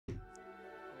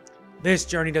This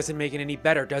journey doesn't make it any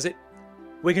better, does it?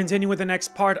 We continue with the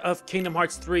next part of Kingdom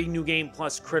Hearts 3 New Game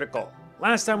Plus Critical.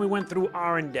 Last time we went through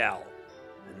Arendelle,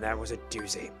 and that was a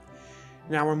doozy.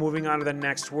 Now we're moving on to the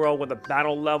next world with a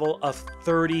battle level of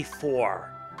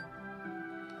 34.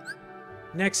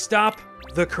 Next stop,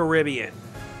 the Caribbean.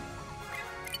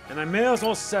 And I may as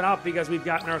well set up because we've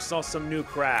gotten ourselves some new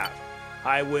craft.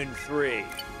 I win 3.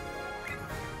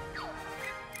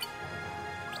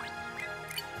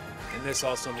 And this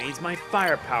also means my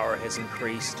firepower has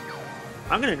increased.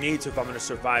 I'm gonna need to if I'm gonna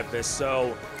survive this,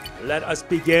 so let us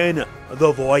begin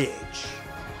the voyage.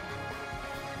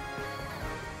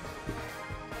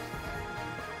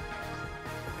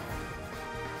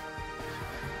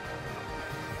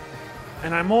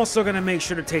 And I'm also gonna make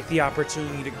sure to take the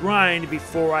opportunity to grind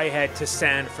before I head to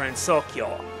San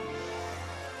Francisco.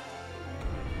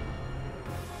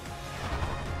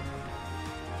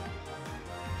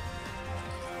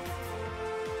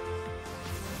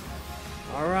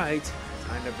 Alright,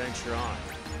 time to venture on.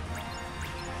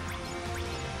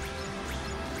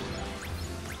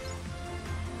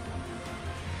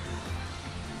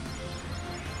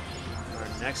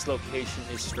 Our next location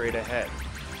is straight ahead.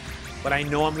 But I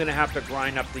know I'm going to have to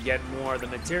grind up to get more of the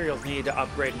materials needed to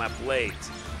upgrade my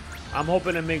blades. I'm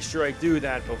hoping to make sure I do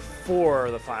that before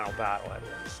the final battle at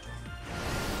least.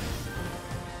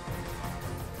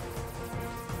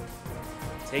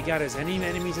 Take out as many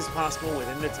enemies as possible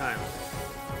within the time limit.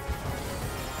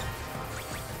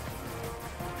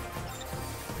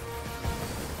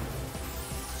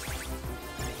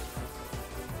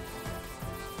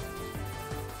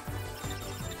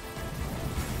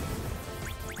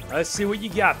 Let's see what you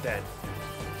got then.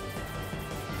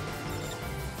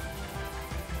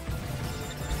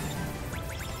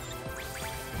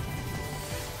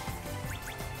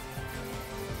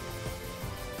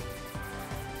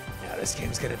 Yeah, this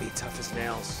game's gonna be tough as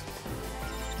nails.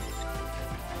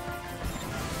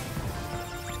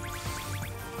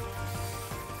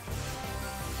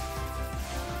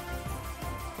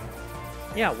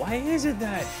 Yeah, why is it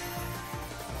that?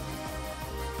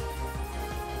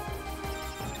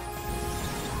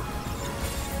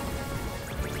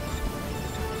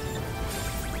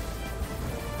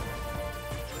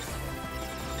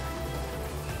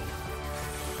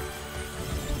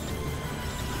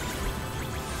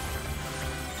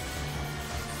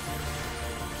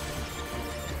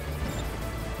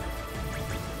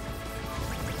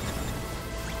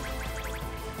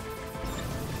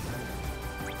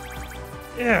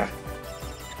 Yeah.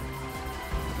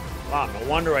 Wow, no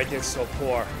wonder I did so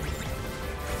poor.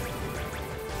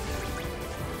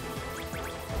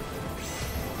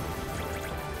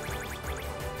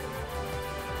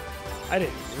 I did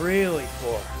really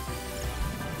poor.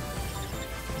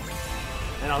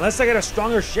 And unless I get a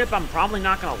stronger ship, I'm probably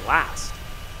not gonna last.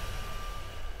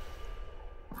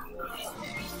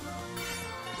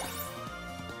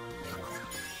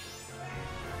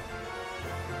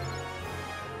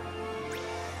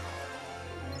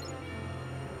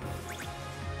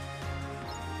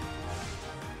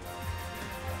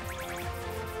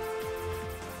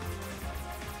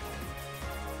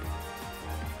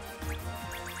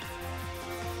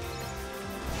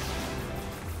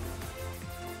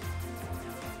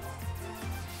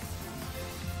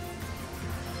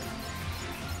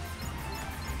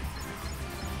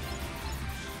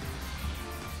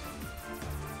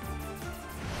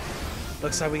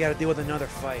 Looks like we gotta deal with another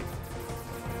fight.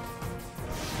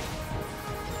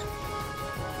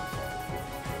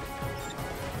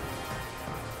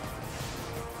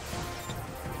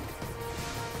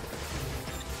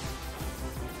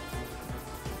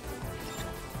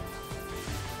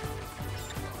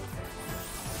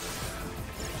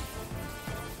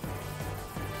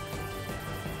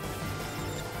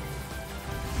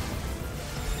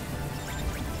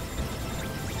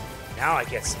 Now I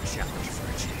get some challenge for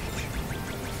a change.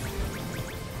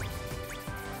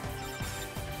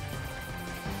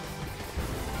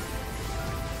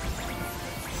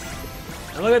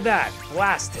 And look at that,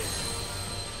 blasted.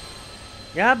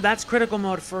 Yep, that's critical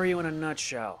mode for you in a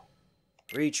nutshell.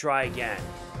 Retry again.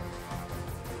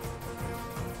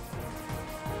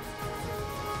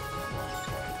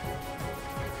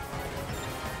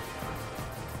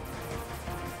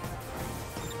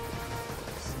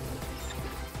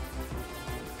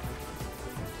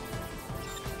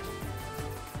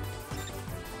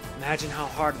 Imagine how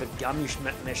hard the Gamush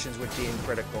missions would be in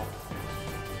critical.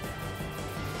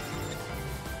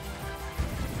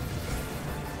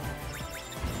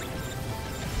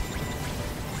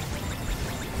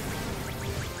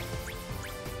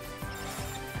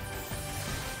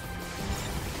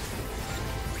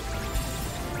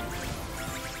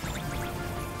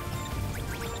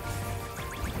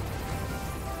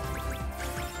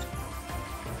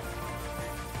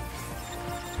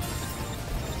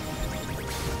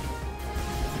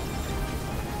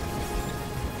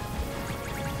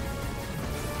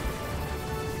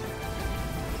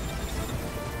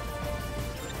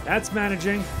 That's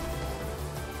managing.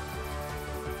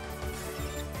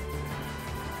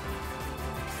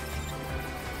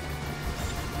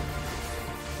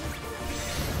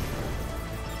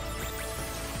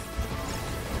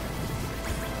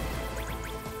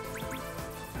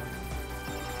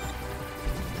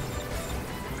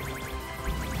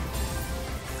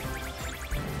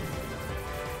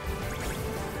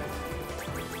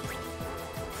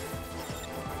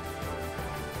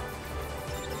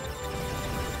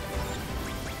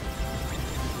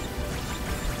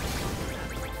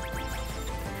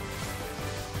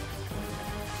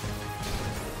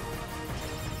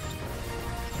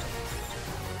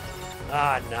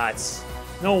 Ah, nuts.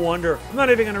 No wonder. I'm not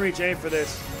even going to reach A for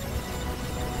this.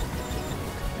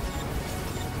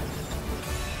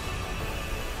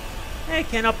 Hey,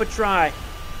 can't help but try.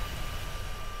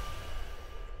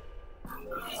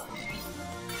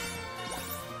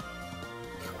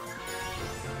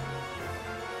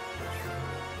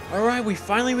 Alright, we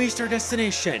finally reached our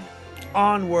destination.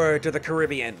 Onward to the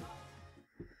Caribbean.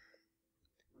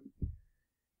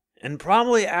 And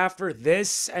probably after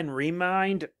this and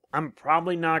Remind, I'm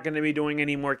probably not going to be doing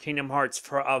any more Kingdom Hearts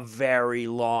for a very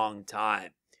long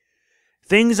time.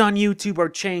 Things on YouTube are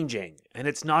changing, and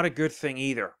it's not a good thing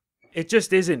either. It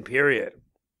just isn't, period.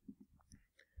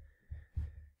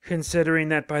 Considering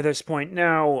that by this point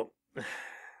now,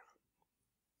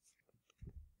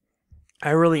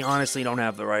 I really honestly don't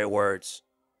have the right words.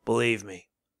 Believe me.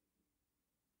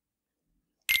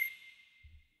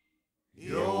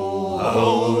 Yo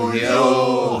ho,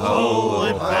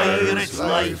 a pirate's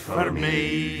life for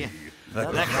me.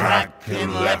 The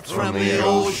Kraken leapt from the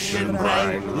ocean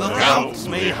bright. Look out,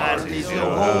 me hearties,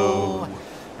 yo ho.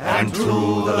 And to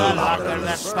the locker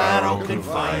that Sparrow can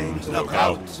find. Look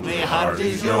out, me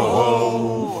hearties, yo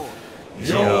ho.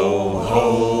 Yo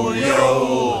ho,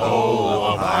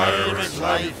 a pirate's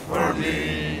life for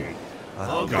me.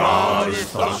 A god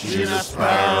is touching a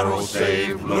sparrow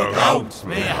save. Look out,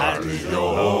 me hearties,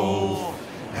 yo ho.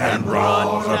 And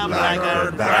brought a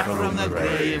blackguard back from the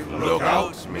grave. Look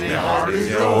out, me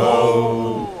hearties, yo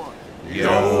ho. Yo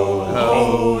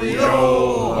ho,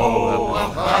 a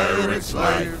pirate's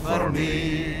life for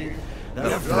me.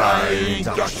 The Flying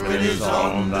Dutchman is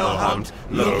on the hunt.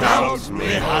 Look out,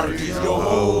 me hearties, yo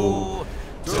ho.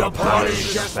 To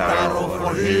punish a sparrow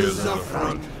for his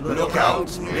affront. Look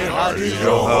out, me hearties,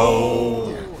 yo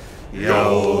ho.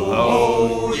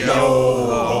 Yo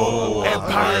ho, a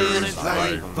pirate's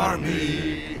life for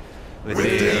me.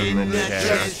 Within the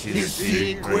chest his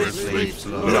secret sleeps.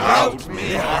 Look out,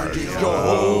 me hearties, yo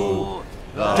ho.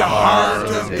 The heart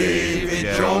of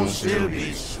David Jones still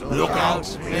beats. Look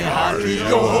out, me hearties,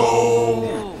 yo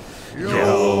ho.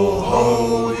 Yo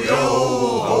ho,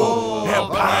 a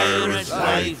pirate's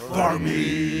life for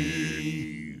me.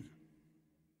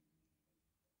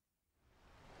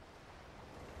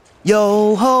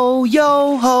 Yo ho,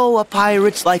 a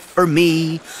pirate's life for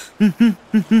me. Why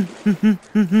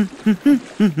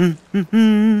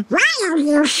are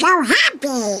you so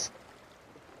happy?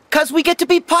 'Cause we get to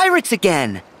be pirates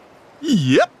again.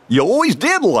 Yep, you always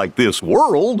did like this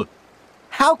world.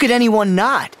 How could anyone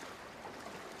not?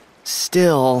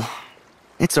 Still,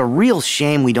 it's a real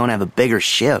shame we don't have a bigger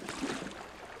ship.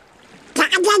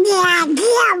 Got any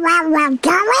idea where we're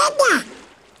going?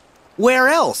 Where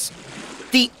else?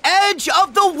 The edge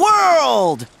of the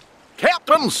world!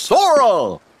 Captain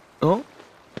Sora! Oh?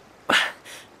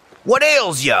 What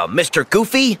ails ya, Mr.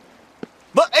 Goofy?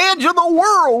 The edge of the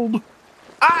world!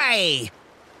 Aye!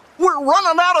 We're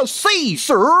running out of sea,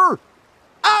 sir!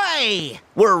 Aye!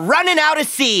 We're running out of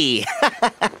sea!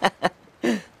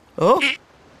 Oh?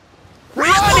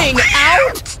 Running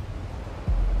out?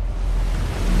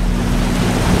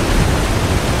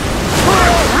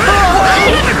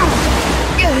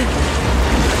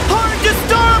 Hard to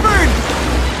starboard!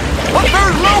 But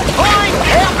there's no time,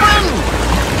 Captain!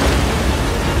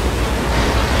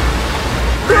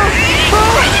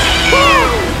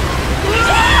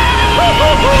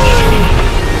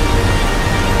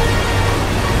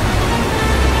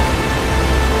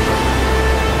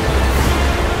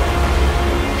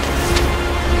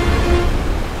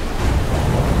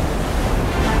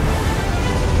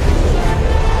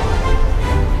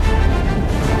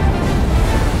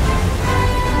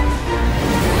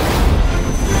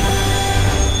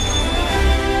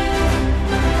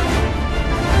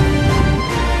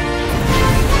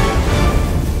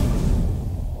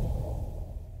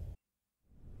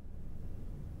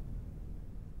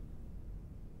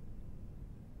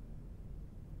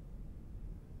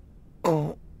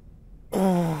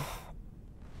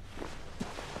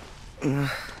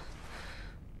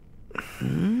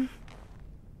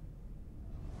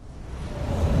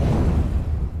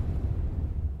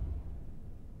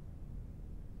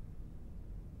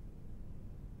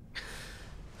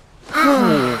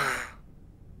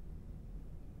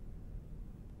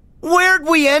 Where'd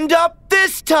we end up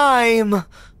this time?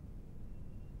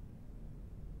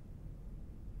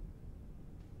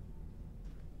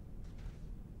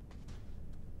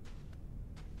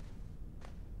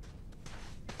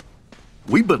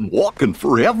 We've been walking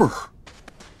forever.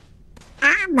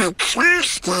 I'm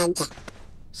exhausted.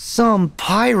 Some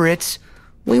pirates.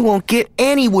 We won't get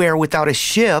anywhere without a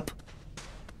ship.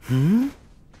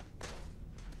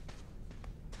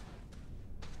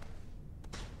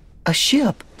 A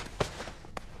ship.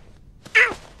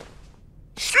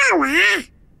 So,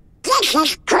 this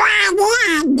is Grand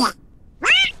End.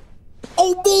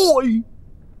 Oh boy!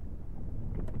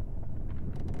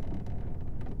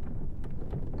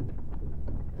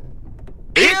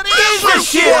 It is a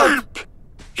ship!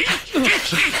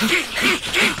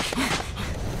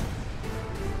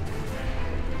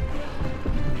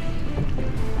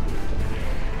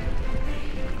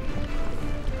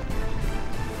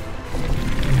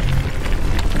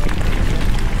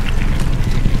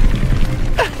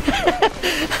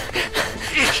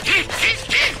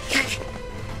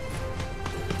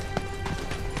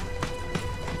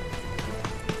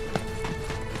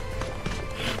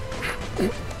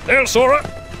 There, Sora.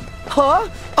 Huh?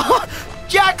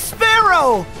 Jack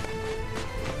Sparrow!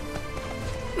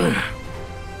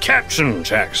 Captain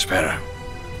Jack Sparrow.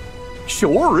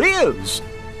 Sure is.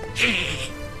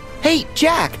 Hey,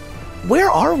 Jack, where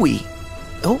are we?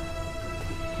 Oh,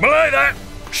 Belay that!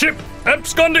 Ship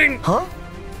absconding! huh?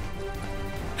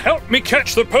 Help me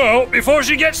catch the pearl before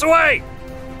she gets away!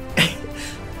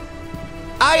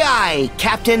 Aye, aye,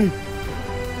 Captain.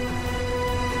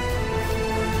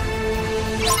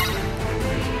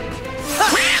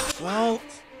 Well,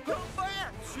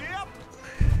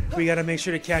 we gotta make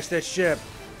sure to catch that ship.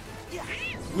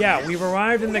 Yeah, we've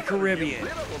arrived in the Caribbean,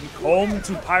 home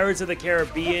to Pirates of the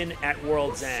Caribbean at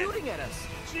World's End. At us.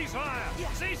 Ceasefire!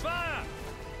 Ceasefire!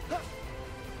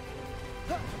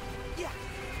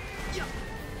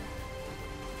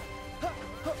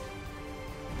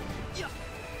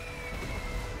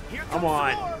 Come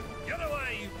on. Get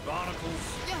away, you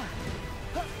barnacles!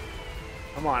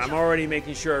 Come on, I'm already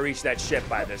making sure I reach that ship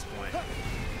by this point.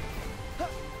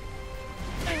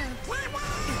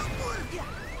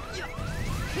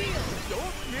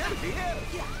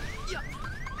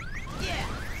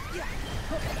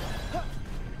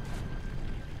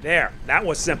 There, that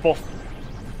was simple.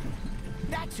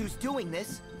 That's who's doing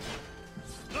this.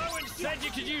 No one said you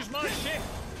could use my ship!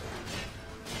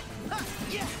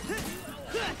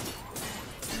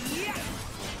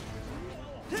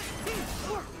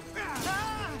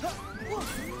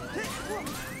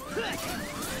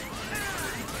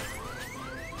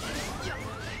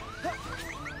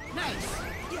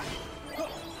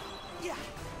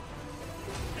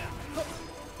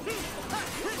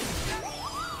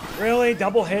 Really?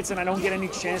 Double hits and I don't get any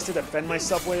chance to defend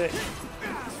myself with it?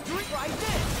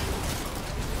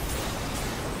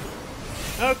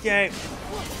 Okay.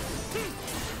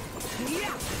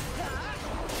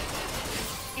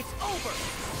 It's over.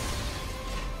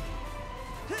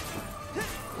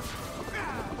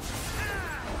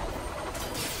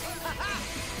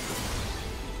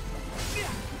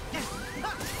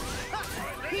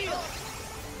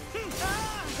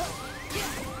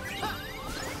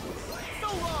 So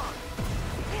long.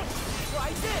 Try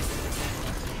this.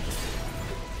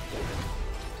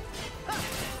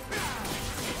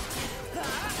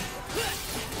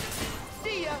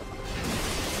 See ya.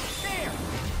 There.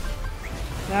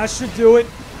 That should do it.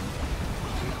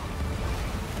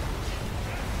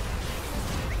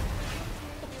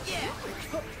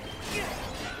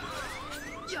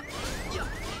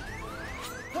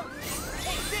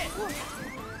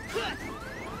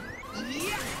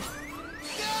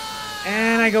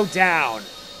 And I go down.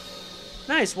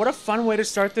 Nice, what a fun way to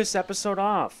start this episode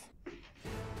off.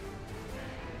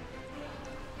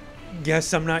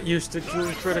 Guess I'm not used to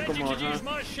doing critical mode, huh? Use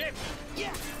my ship!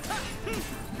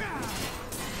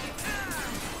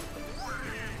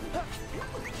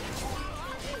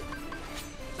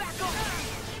 Back off.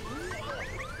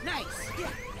 Nice.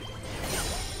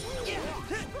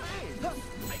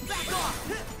 Back off.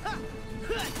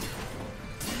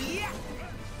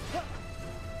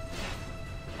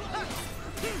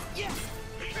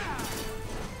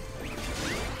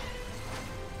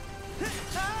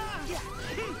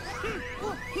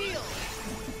 Heal.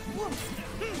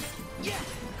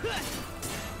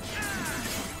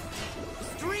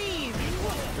 Stream.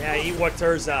 Yeah, eat what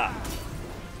turns up.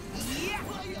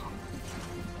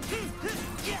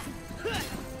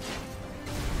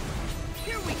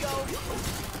 Here we go.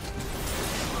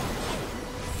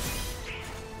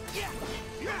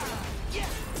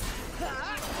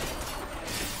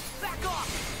 Back off.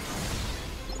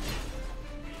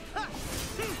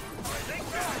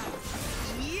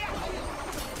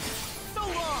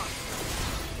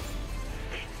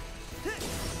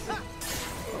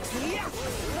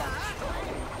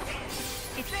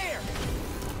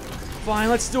 Fine,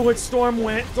 let's do it. Storm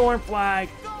wind, storm flag.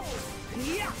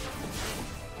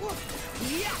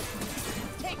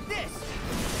 Take this.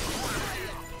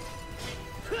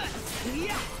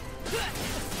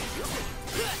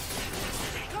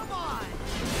 Come on.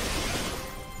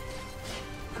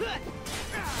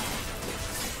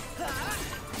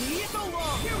 So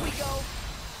long. Here we go.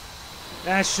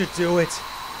 That should do it.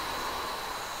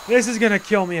 This is gonna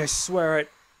kill me, I swear it.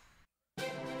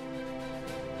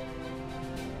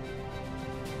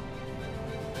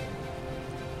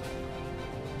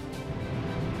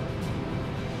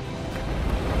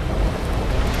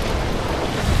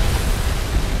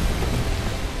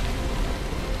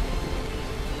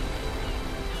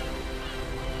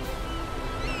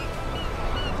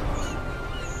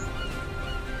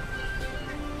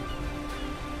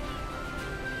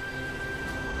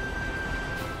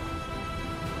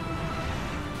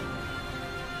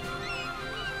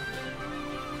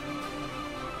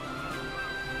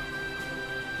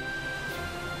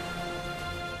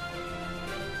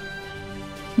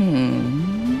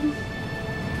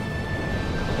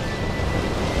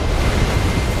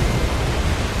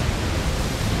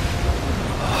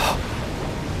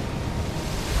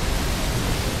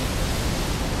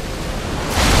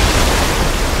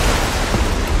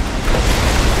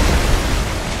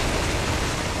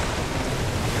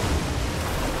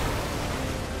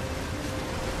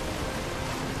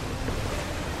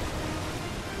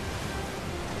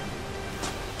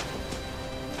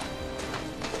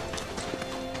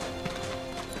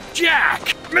 Jack!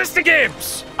 Mr.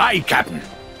 Gibbs! Aye, Captain.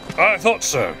 I thought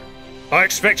so. I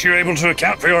expect you're able to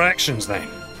account for your actions then.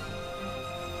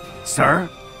 Sir?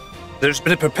 There's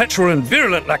been a perpetual and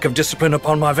virulent lack of discipline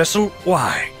upon my vessel.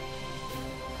 Why?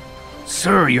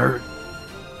 Sir, you're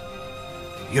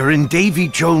in Davy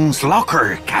Jones'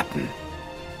 locker, Captain.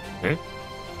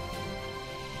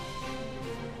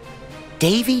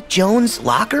 Davy Jones'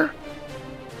 locker?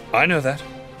 I know that.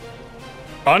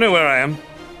 I know where I am.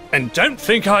 And don't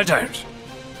think I don't.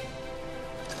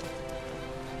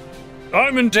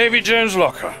 I'm in Davy Jones'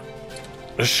 locker.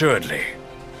 Assuredly.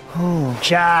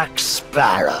 Jack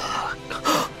Sparrow.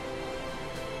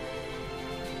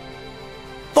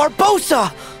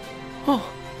 Barbossa!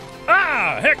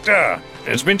 Ah, Hector!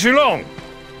 It's been too long,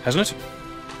 hasn't it?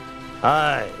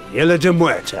 Aye, Isla de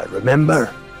Muerta,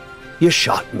 remember? You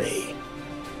shot me.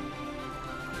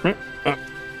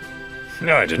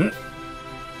 No, I didn't.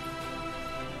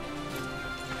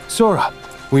 Sora,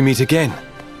 we meet again.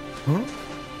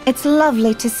 It's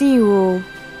lovely to see you all.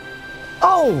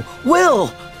 Oh,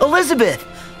 Will! Elizabeth!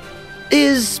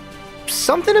 Is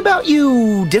something about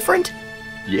you different?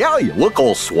 Yeah, you look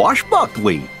all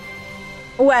swashbuckly.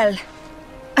 Well,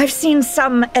 I've seen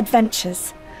some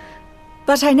adventures,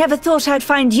 but I never thought I'd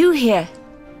find you here.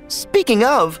 Speaking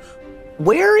of,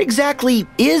 where exactly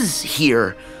is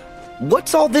here?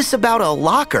 What's all this about a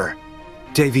locker?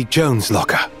 Davy Jones'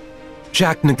 locker.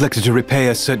 Jack neglected to repay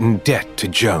a certain debt to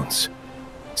Jones.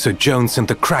 So Jones sent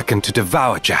the Kraken to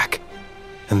devour Jack.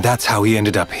 And that's how he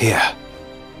ended up here.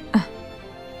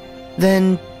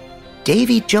 Then,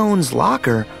 Davy Jones'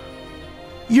 locker?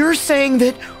 You're saying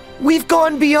that we've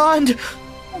gone beyond...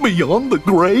 Beyond the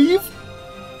grave?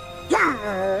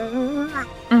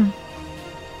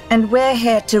 And we're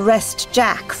here to wrest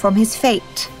Jack from his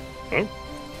fate.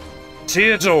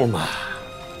 Tia Dolma.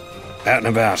 Out and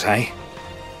about, eh?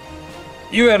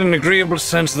 You had an agreeable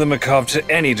sense of the macabre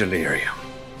to any delirium.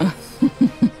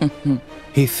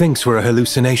 He thinks we're a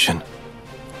hallucination.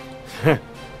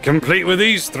 Complete with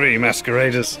these three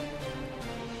masqueraders.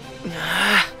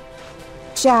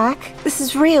 Jack, this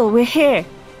is real. We're here.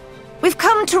 We've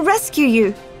come to rescue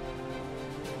you.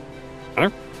 Huh?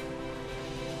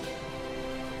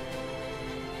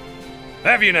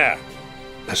 Have you now?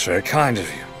 That's very kind of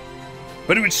you.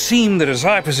 But it would seem that as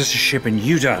I possess a ship and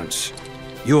you don't,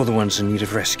 you're the ones in need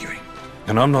of rescuing.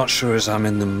 And I'm not sure as I'm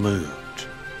in the mood.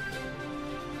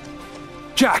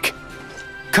 Jack!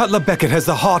 Cutler Beckett has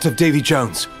the heart of Davy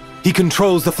Jones. He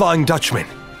controls the Flying Dutchman.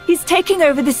 He's taking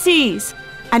over the seas.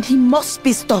 And he must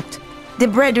be stopped. The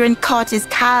brethren caught is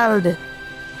called.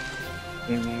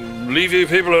 Leave you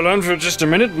people alone for just a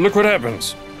minute, look what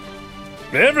happens.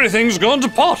 Everything's gone to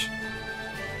pot.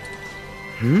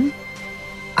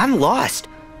 I'm lost.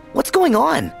 What's going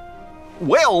on?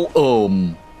 Well,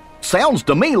 sounds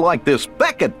to me like this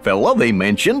Beckett fella they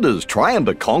mentioned is trying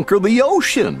to conquer the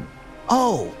ocean.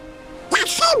 Oh,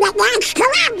 That's him that wants to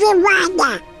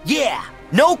everyone. yeah.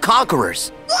 No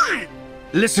conquerors. Yeah.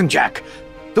 Listen, Jack.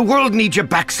 The world needs you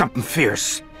back something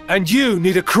fierce. And you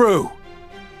need a crew.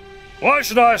 Why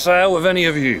should I sail with any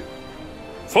of you?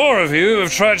 4 of you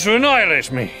have tried to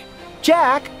annihilate me.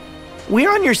 Jack, we're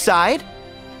on your side.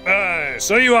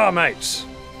 So you are, mates.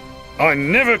 I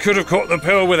never could have caught the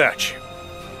pill without you.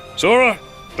 Sora,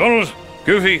 Donald,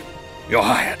 Goofy, you're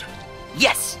hired.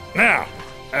 Yes. Now,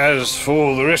 as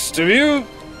for the rest of you...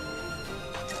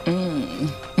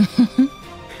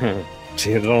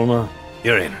 Theodolma,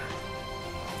 you're in.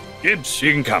 Gibbs,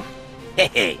 you can come.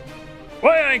 Hey.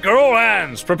 Weigh anchor, all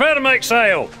hands. Prepare to make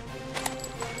sail.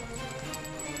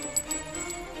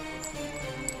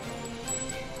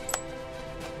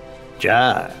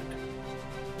 Jack.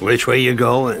 Which way you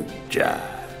going, Jack?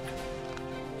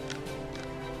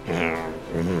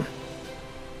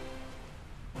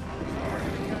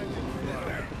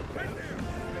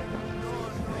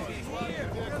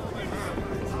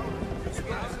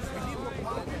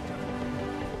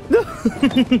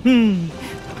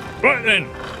 Right then,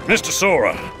 Mr.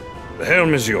 Sora, the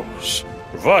helm is yours,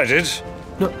 provided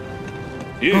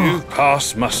you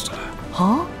pass muster.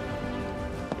 Huh?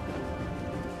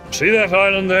 See that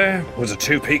island there with the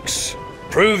 2 peaks?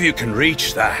 Prove you can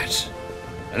reach that,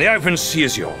 and the open sea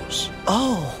is yours.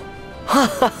 Oh.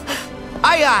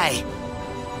 Aye, aye.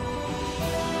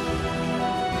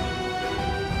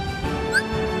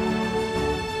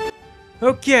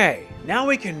 Okay, now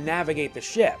we can navigate the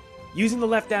ship. Using the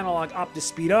left analog up to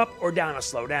speed up or down to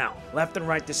slow down. Left and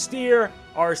right to steer,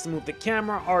 R is to move the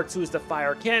camera, R2 is to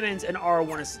fire cannons, and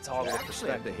R1 is to toggle the Jack said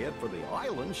perspective. to head for the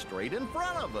island straight in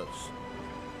front of us.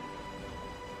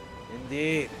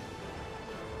 Indeed.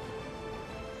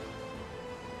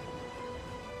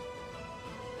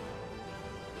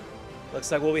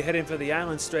 Looks like we'll be heading for the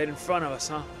island straight in front of us,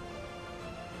 huh?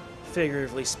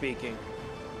 Figuratively speaking.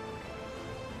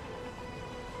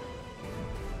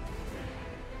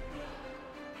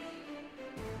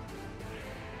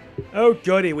 Oh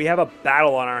goody, we have a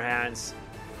battle on our hands.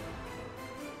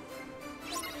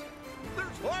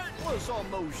 There's Heartless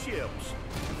on those ships.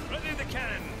 Ready the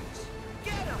cannons.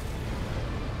 Get him!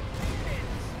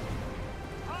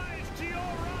 Eyes to your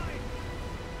right.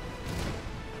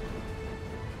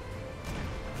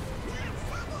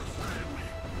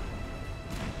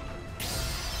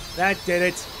 That did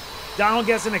it. Donald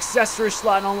gets an accessory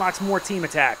slot and unlocks more team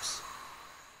attacks.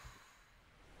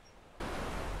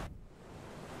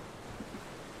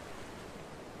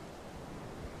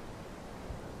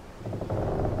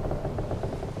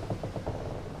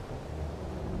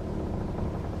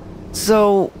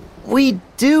 So, we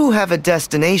do have a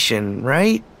destination,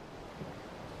 right?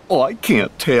 I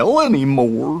can't tell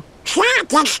anymore.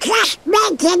 Jack is just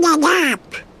making it up.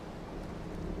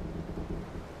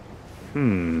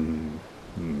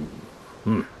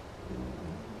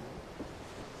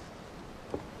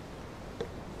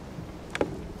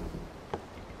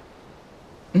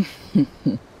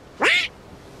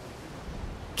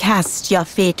 Cast your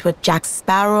fate with Jack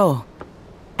Sparrow,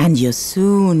 and you'll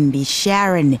soon be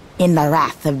sharing in the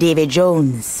wrath of Davy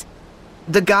Jones.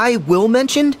 The guy Will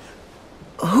mentioned?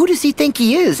 Who does he think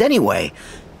he is, anyway?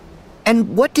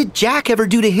 And what did Jack ever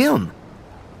do to him?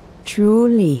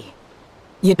 Truly,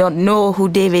 you don't know who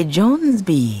Davy Jones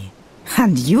be,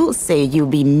 and you say you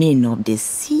be men of the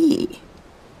sea.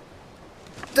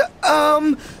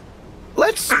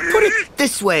 Let's put it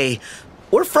this way.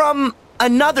 We're from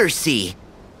another sea.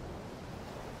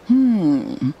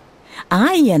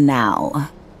 Aye, now.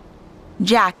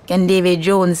 Jack and Davy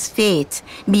Jones' fate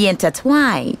be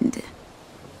intertwined.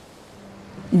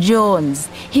 Jones,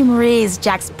 him raise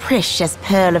Jack's precious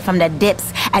pearl from the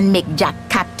depths and make Jack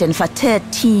captain for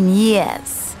 13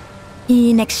 years.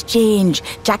 In exchange,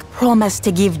 Jack promised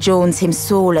to give Jones him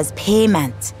soul as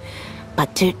payment.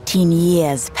 But 13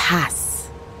 years pass,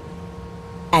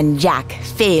 and Jack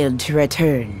failed to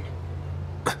return.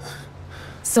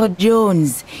 So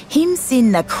Jones, him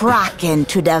send the Kraken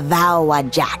to devour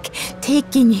Jack,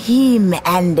 taking him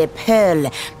and the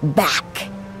pearl back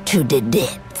to the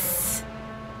depths.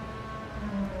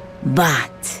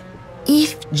 But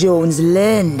if Jones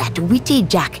learn that witty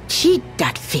Jack cheat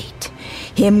that fate,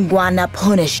 him gonna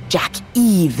punish Jack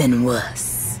even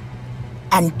worse.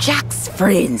 And Jack's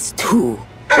friends too.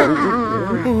 Are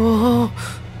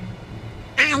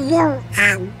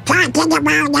you talking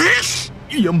about us?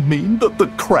 You mean that the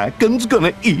Kraken's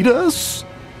gonna eat us?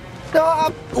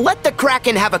 Let the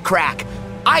Kraken have a crack.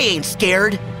 I ain't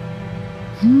scared.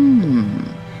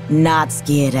 Not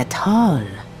scared at all.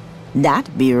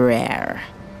 That be rare.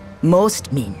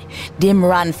 Most men, them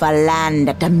run for land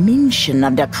at the mention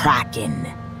of the Kraken.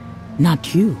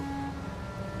 Not you.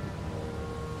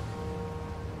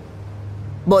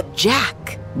 But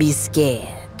Jack be scared.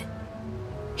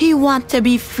 He want to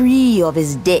be free of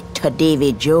his debt to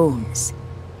Davy Jones.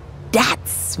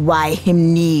 That's why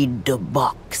him need the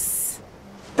box.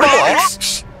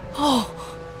 Box? Oh.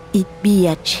 It be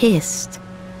a chest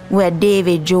where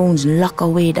David Jones lock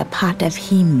away the part of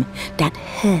him that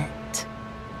hurt.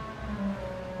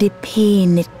 The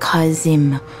pain it caused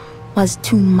him was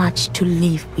too much to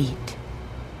live with,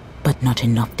 but not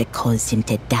enough to cause him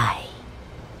to die.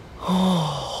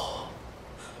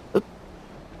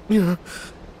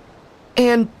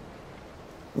 And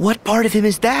what part of him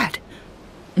is that?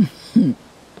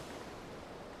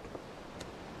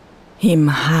 Him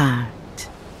heart.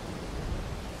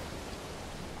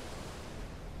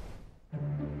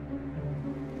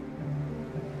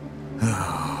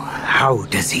 How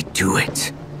does he do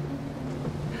it?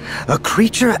 A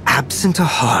creature absent a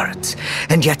heart,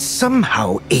 and yet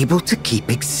somehow able to keep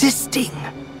existing.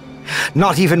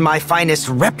 Not even my finest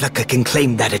replica can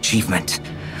claim that achievement.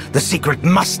 The secret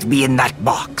must be in that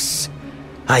box.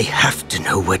 I have to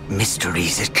know what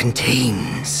mysteries it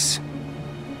contains.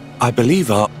 I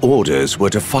believe our orders were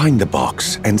to find the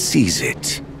box and seize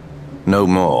it. No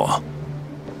more.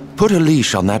 Put a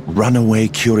leash on that runaway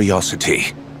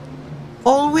curiosity.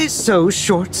 Always so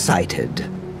short-sighted.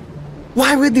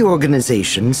 Why would the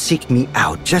organization seek me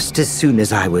out just as soon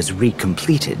as I was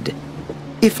recompleted?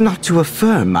 If not to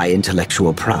affirm my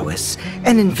intellectual prowess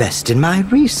and invest in my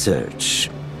research.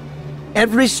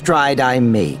 Every stride I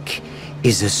make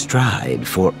is a stride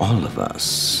for all of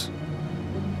us.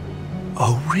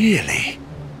 Oh, really?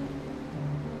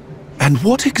 And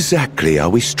what exactly are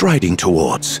we striding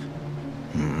towards?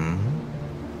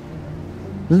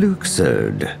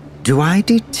 Luxord, do I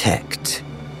detect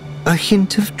a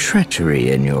hint of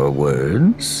treachery in your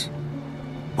words?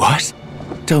 What?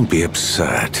 Don't be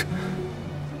absurd.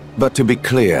 But to be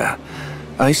clear,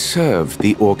 I serve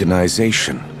the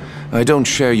organization. I don't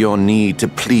share your need to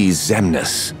please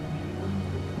Xemnas.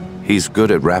 He's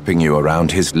good at wrapping you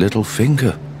around his little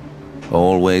finger.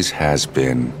 Always has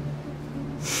been.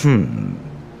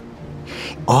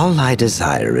 All I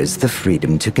desire is the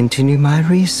freedom to continue my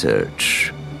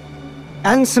research.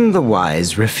 Ansem the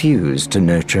Wise refused to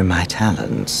nurture my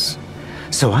talents,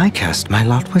 so I cast my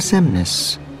lot with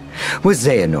Xemnas. With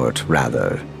Xehanort,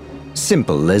 rather.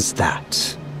 Simple as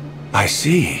that. I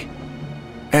see.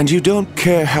 And you don't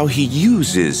care how he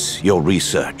uses your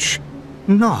research?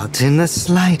 Not in the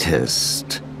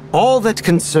slightest. All that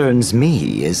concerns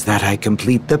me is that I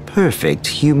complete the perfect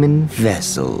human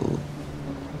vessel.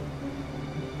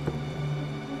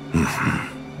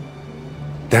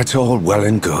 That's all well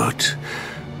and good.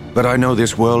 But I know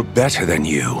this world better than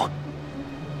you.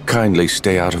 Kindly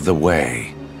stay out of the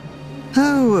way.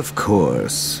 Oh, of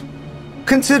course.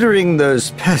 Considering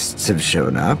those pests have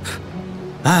shown up,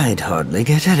 I'd hardly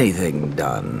get anything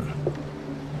done.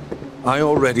 I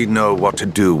already know what to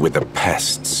do with the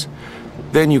pests.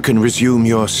 Then you can resume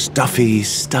your stuffy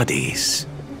studies.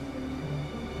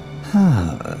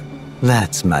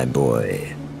 That's my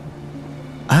boy.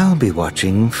 I'll be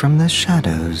watching from the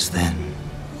shadows then.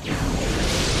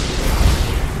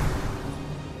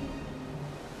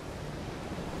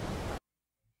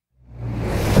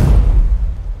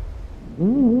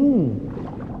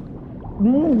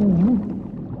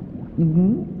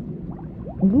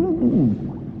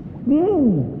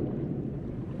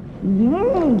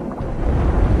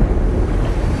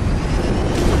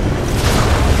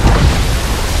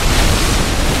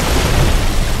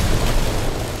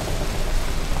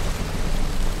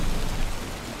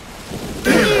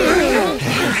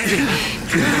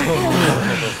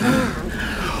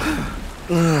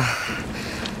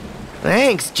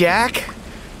 Thanks, Jack.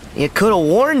 You could have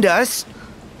warned us.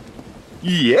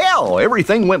 Yeah,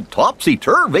 everything went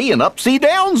topsy-turvy and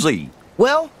upsy-downsy.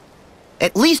 Well,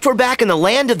 at least we're back in the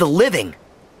land of the living.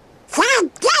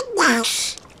 Thank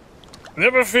goodness.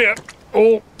 Never fear.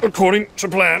 All according to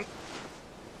plan.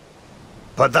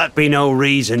 But that be no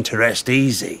reason to rest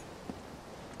easy.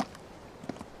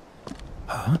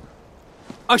 Huh?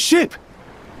 A ship!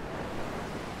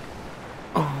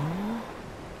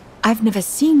 I've never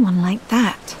seen one like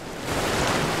that.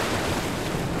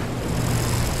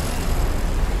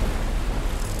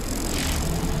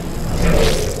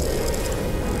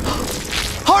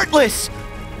 Heartless!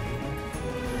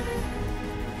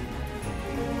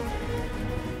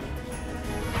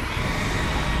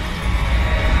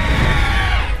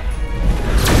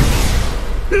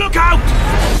 Look out!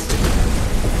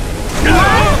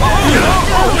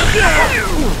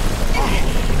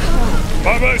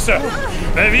 Barbosa,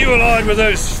 have you allied with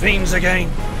those fiends again?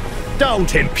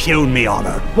 Don't impugn me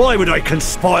honor. Why would I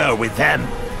conspire with them?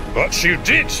 But you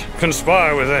did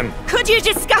conspire with them. Could you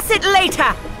discuss it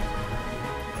later?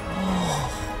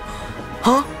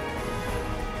 Huh?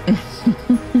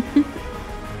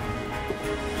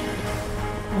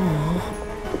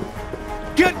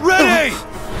 Get ready!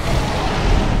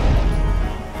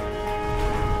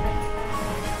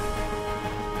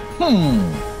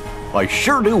 I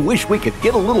sure do wish we could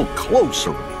get a little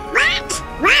closer. What?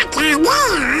 What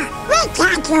idea? We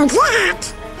can't do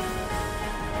that.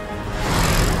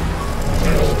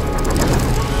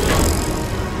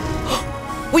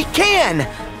 We can!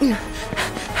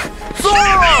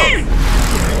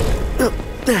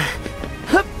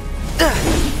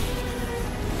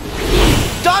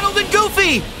 Donald and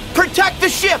Goofy! Protect the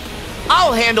ship!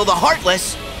 I'll handle the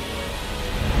Heartless!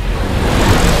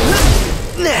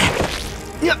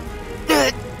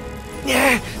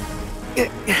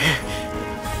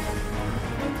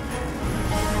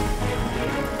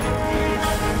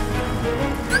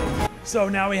 So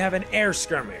now we have an air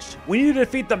skirmish. We need to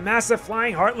defeat the massive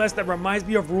flying Heartless that reminds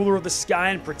me of Ruler of the Sky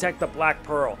and protect the Black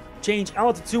Pearl. Change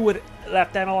L to 2 with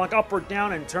left analog up or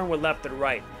down and turn with left and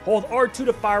right. Hold R2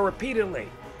 to fire repeatedly.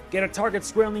 Get a target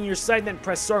squarely in your sight, then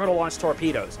press circle to launch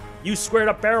torpedoes. Use square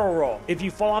to barrel roll. If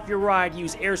you fall off your ride,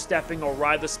 use air stepping or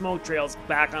ride the smoke trails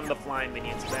back on the flying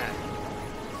minion's back.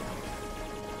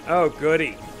 Oh,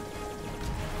 goody.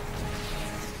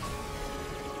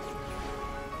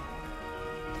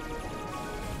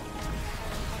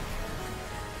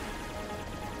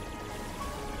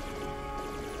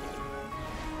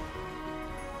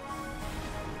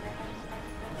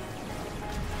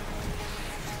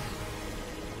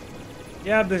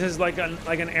 Yeah, this is like an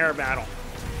air battle.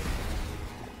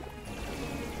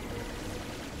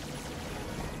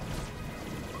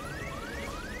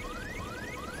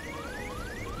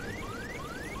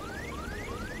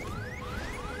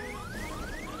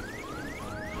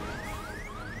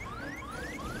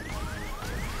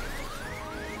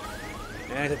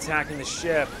 And it's attacking the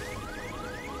ship.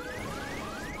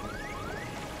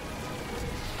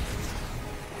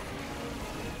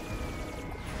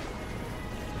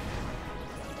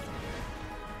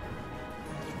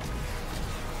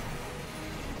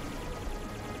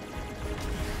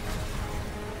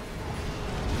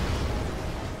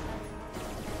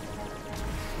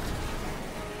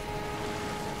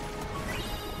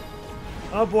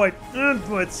 Oh boy,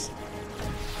 inputs.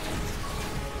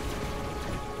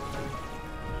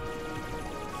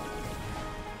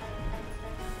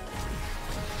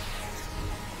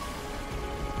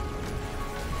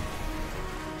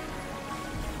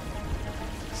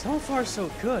 So far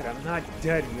so good, I'm not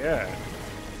dead yet.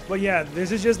 But yeah,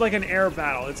 this is just like an air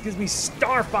battle. It gives me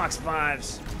Star Fox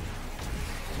vibes.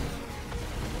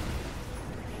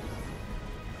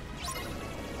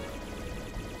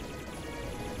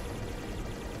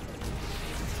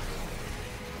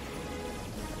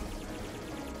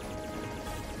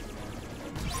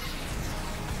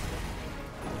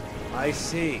 I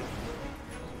see.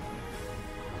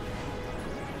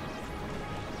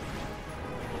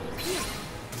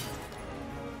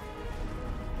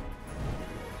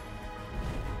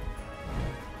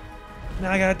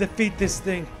 Now I gotta defeat this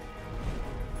thing.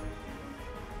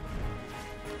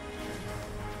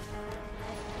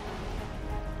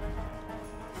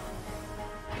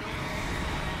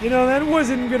 You know, that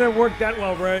wasn't gonna work that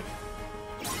well, right?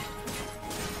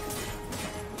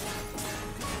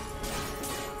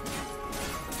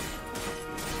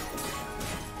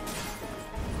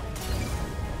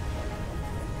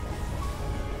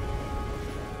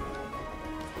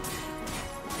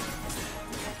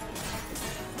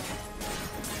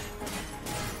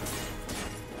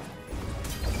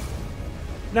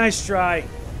 Nice try.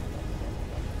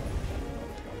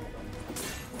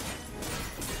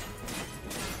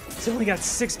 It's only got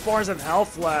 6 bars of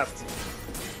health left.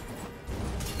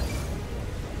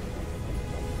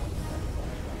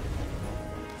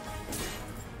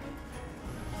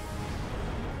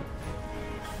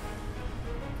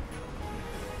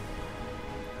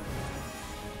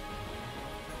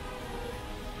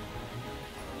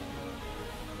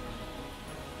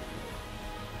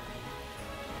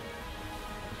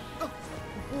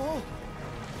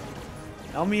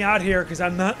 Help me out here, because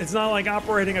I'm not. It's not like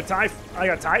operating a TIE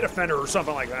defender or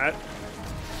something like that.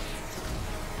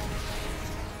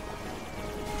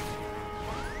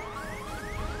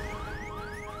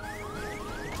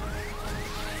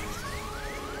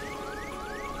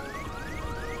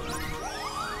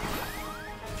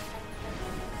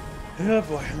 Oh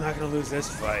boy, I'm not gonna lose this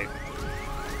fight.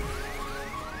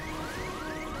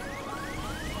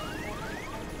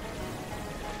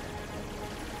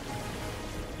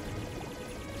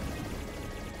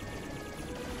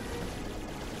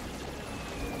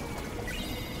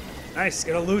 Nice,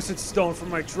 get a lucid stone for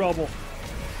my trouble.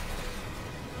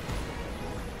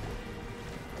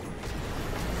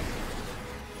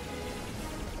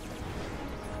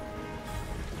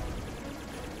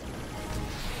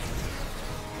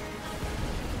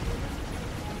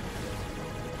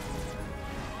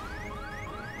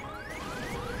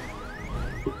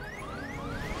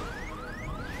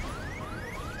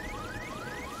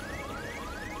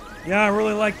 Yeah, I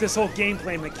really like this whole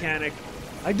gameplay mechanic.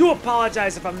 I do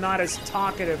apologize if I'm not as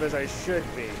talkative as I should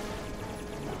be.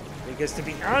 Because to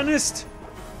be honest...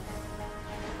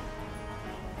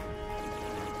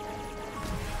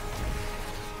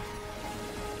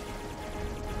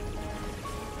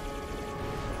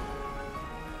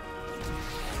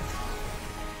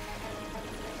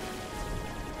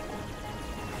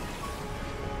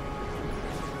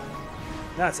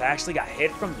 Nuts, I actually got hit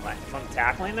from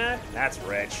tackling that? That's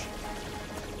rich.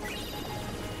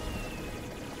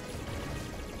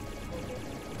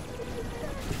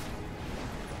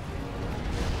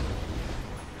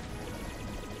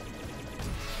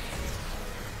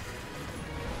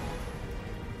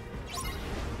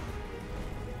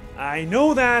 I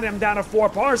know that! I'm down to 4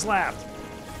 bars left!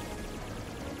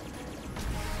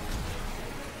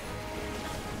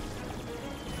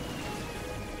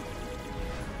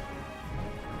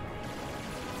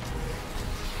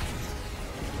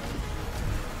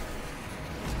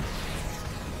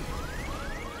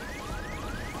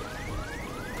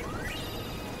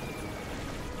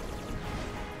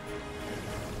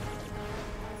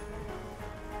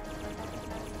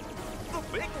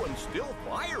 Big one's still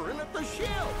firing at the ship.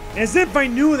 As if I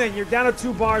knew that you're down to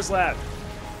 2 bars left.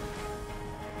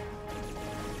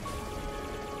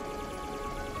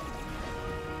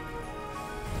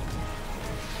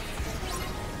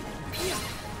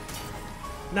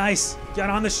 Nice. Got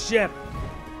on the ship.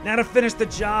 Now to finish the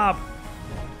job.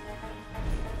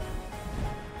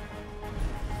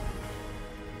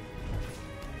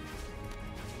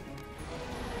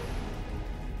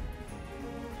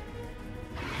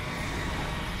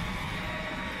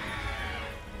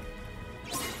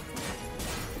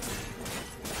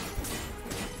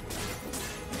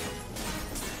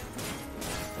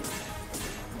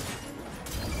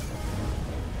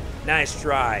 Nice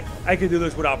try. I could do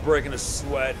this without breaking a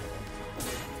sweat.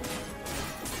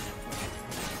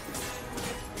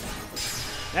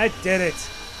 That did it.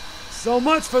 So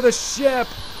much for the ship.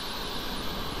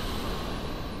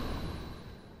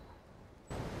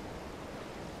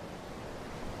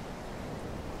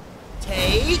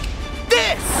 Take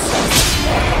this!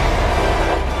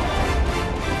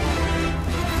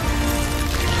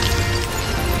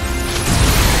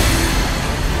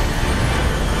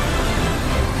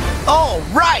 All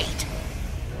right!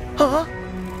 Huh?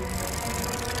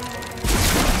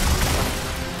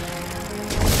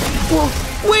 Whoa,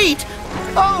 wait!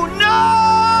 Oh no!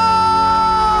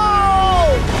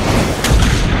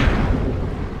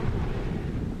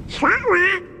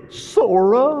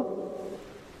 Sora?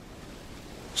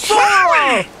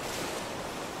 Sora!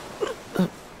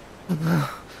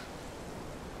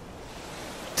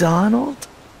 Donald?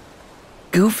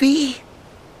 Goofy?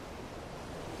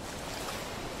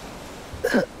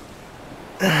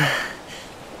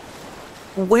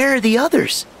 Where are the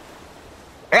others?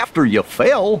 After you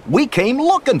fell, we came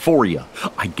looking for you.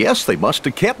 I guess they must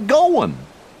have kept going.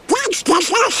 That's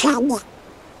desertion.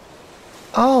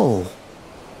 Oh.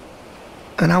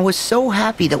 And I was so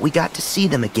happy that we got to see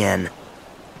them again.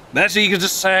 That eager to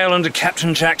sail under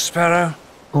Captain Jack Sparrow?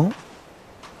 Oh?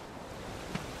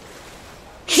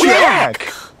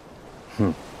 Jack!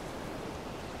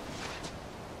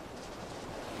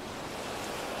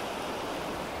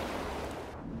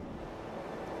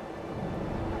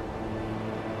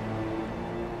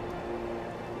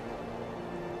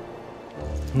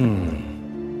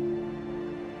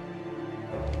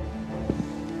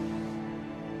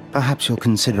 Perhaps you'll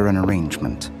consider an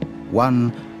arrangement. One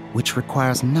which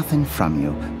requires nothing from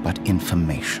you but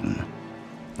information.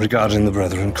 Regarding the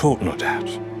Brethren Court, no doubt.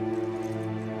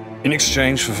 In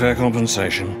exchange for fair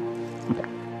compensation,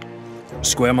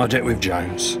 square my debt with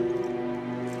Jones,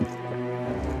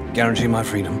 guarantee my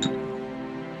freedom.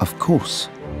 Of course.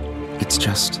 It's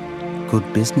just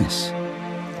good business.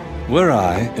 Were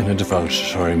I in a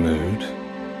divulgatory mood,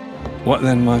 what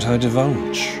then might I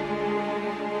divulge?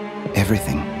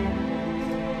 Everything.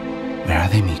 Where are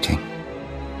they meeting?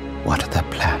 What are their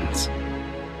plans?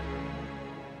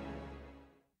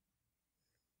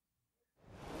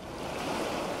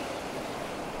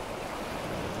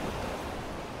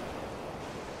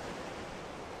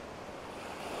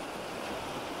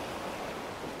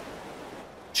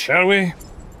 Shall we?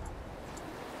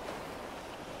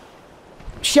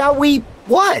 Shall we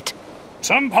what?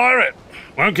 Some pirate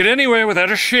won't get anywhere without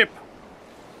a ship.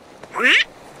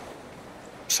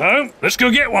 So, let's go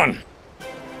get one.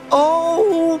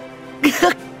 Oh,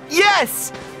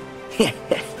 yes!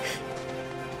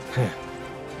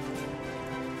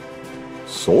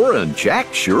 Sora and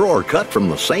Jack sure are cut from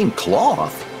the same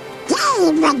cloth.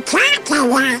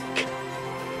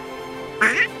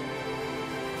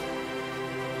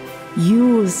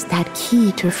 Use that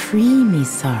key to free me,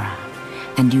 Sora,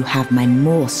 and you have my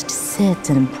most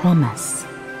certain promise.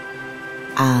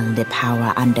 All the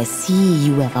power under sea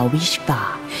you ever wished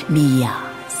for be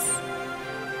yours.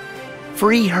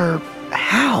 Free her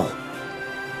how?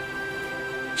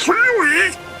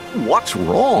 Sora? What's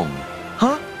wrong?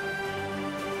 Huh?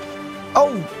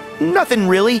 Oh, nothing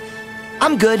really.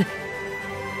 I'm good.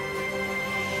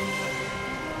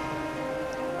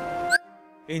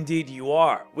 Indeed you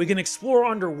are. We can explore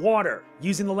underwater,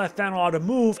 using the left analog to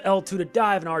move, L2 to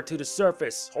dive, and R2 to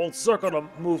surface. Hold circle to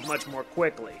move much more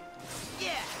quickly.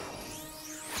 Yeah.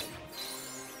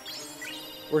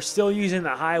 We're still using the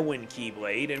high wind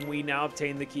keyblade, and we now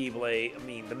obtain the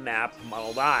the map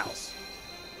Muddled Isles.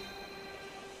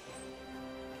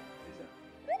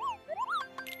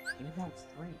 Kingdom Hearts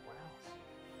 3, what else?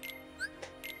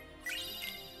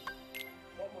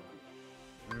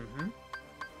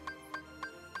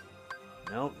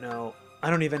 Nope, no. I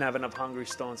don't even have enough Hungry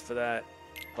Stones for that.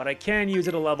 But I can use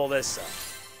it to level this up.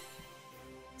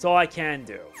 That's all I can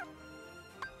do.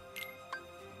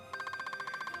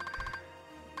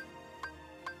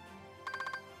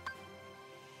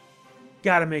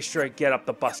 Gotta make sure I get up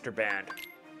the Buster Band.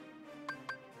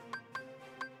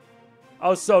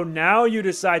 Oh, so now you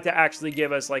decide to actually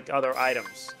give us, like, other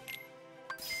items.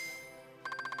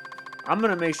 I'm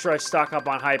gonna make sure I stock up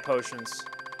on high potions.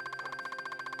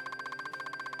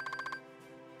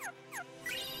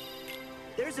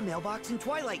 There's a mailbox in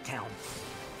Twilight Town.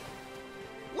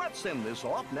 Let's send this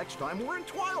off next time we're in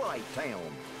Twilight Town.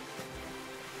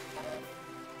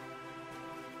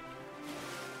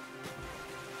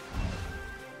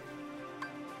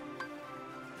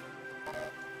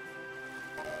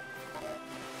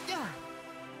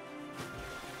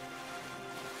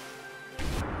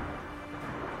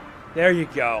 There you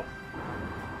go.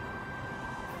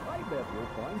 I bet we'll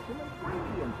find some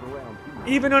ingredients around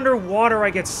here. Even underwater, I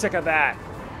get sick of that.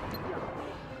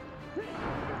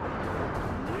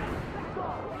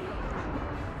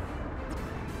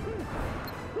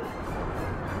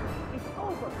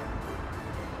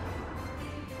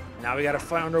 Now we gotta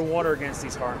fight underwater against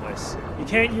these Heartless. You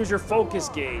can't use your focus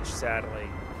gauge, sadly.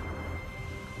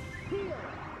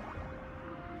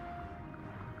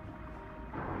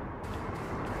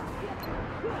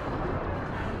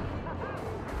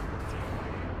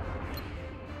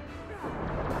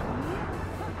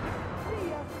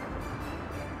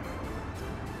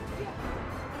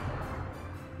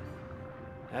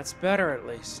 That's better, at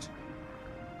least.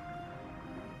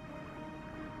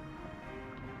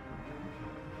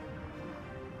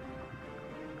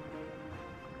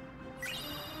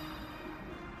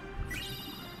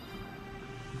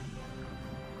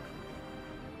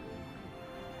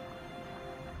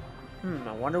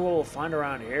 I wonder what we'll find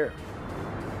around here.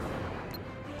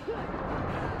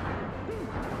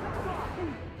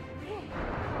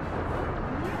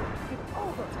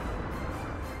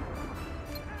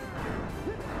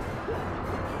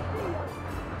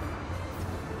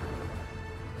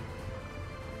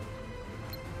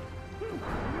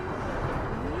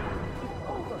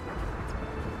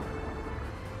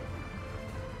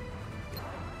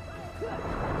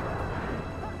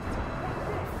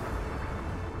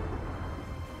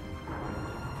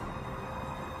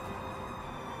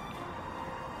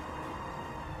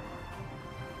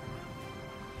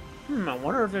 I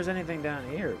wonder if there's anything down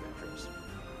here of interest.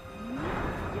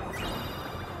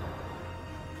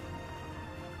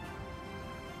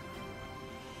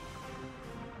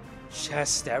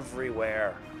 Chests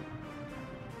everywhere.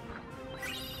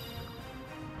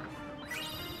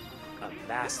 A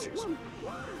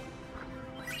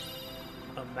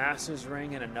Master's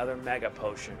Ring and another Mega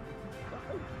Potion.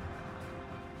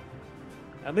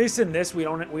 At least in this, we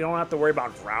don't have to worry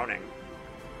about drowning.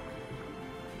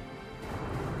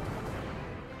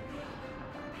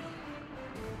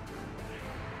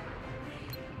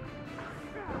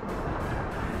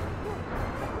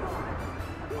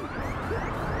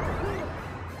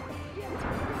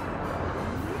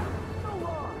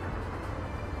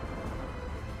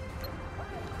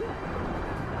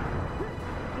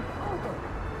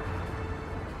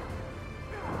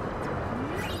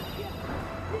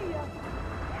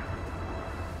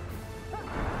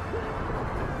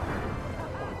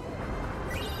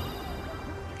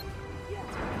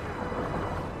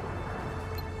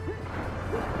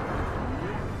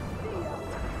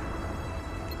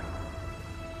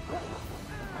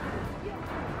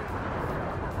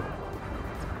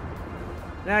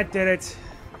 That did it. It's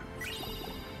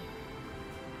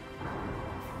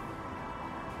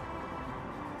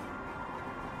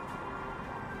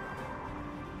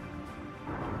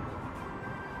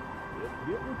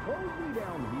getting cozy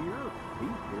down here.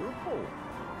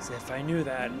 As if I knew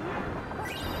that.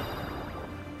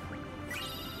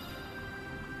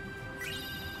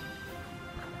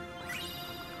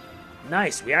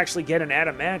 Nice, we actually get an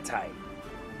adamantite.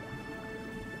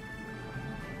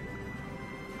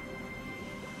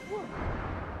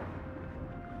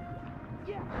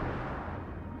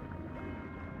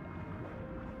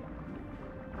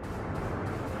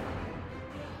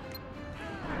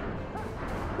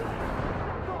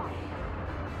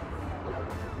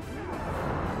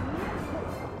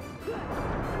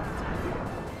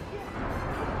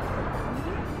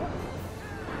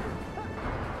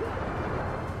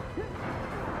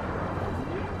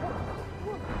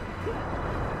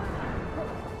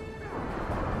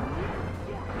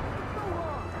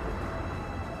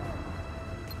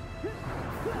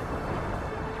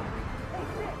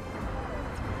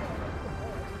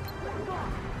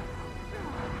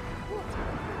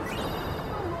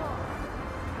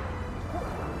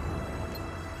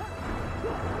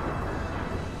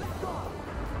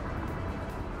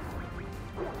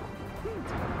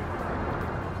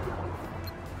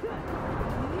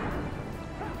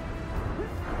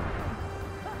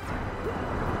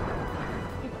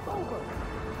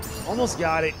 Almost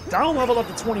got it. Down level up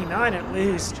to 29 at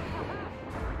least.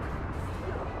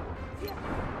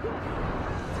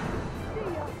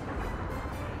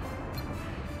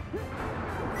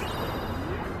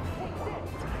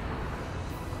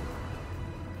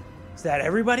 Is that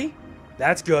everybody?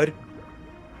 That's good.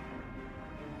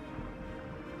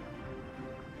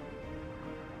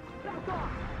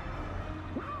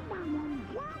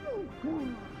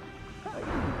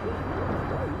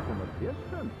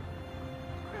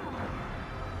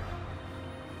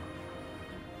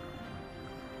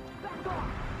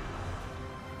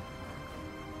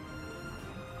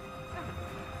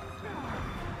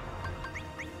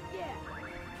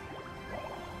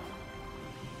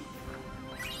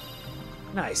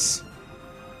 Nice.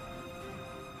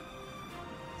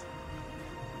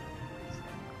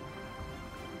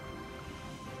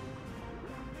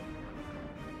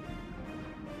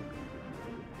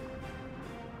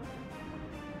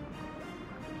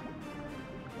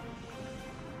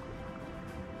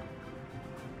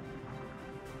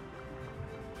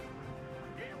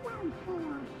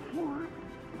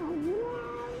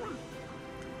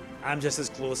 I'm just as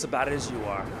clueless about it as you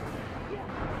are.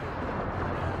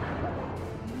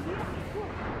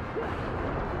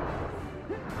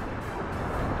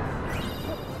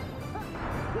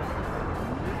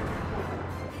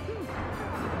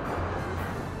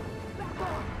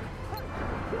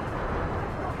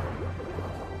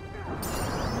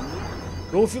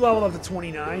 Go if you level up to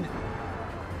 29.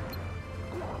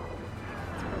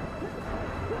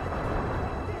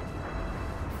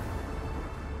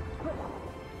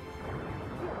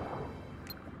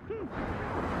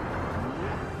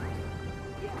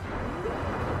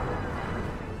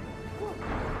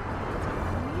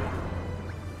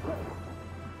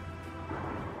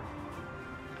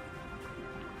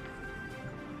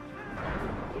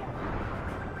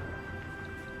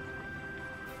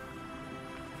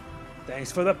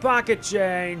 Thanks for the pocket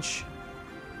change.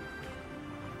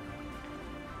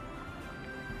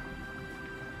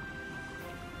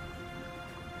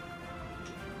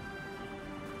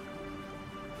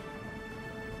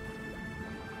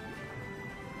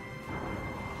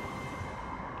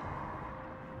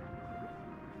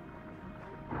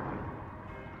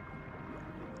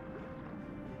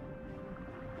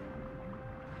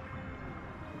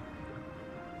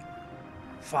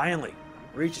 Finally,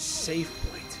 reach a safe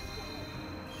point.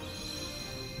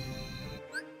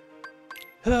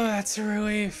 Oh, that's a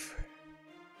relief.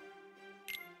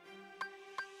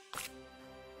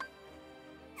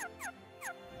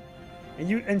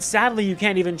 And sadly, you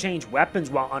can't even change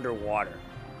weapons while underwater,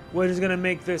 which is gonna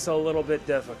make this a little bit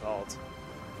difficult.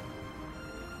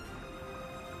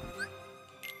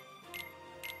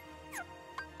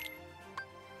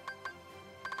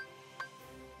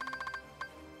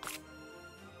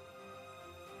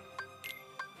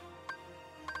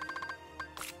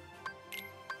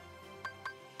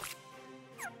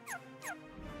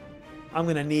 I'm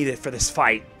gonna need it for this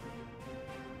fight.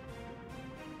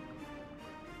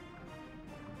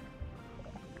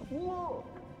 Look,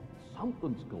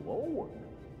 something's glowing.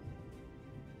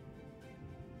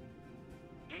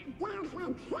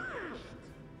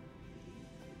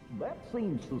 That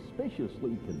seems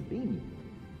suspiciously convenient.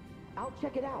 I'll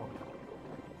check it out.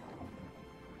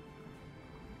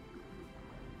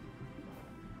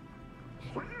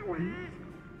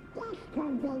 This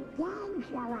could be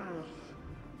dangerous.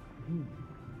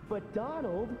 But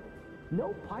Donald,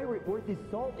 no pirate worth his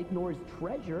salt ignores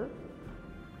treasure.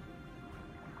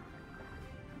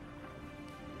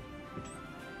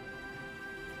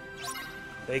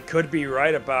 They could be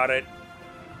right about it.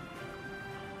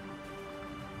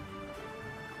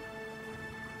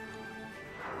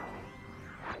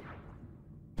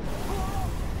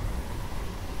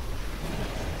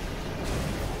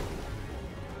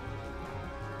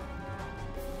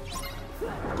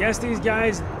 Guess these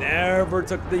guys never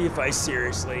took the advice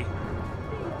seriously.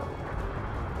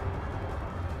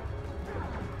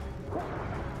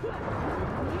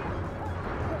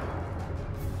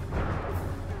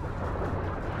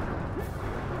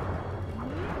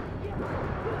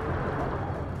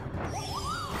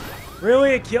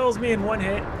 Really? It kills me in one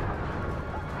hit?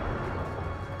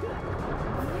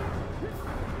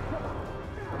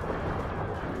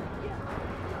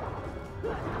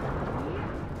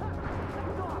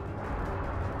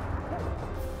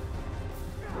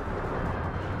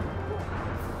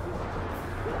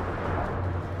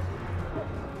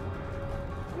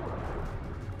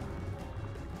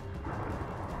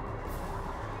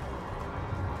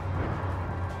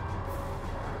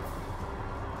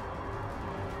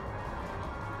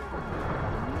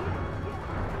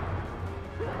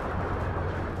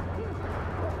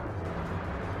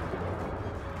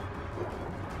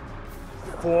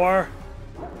 Four.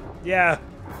 Yeah.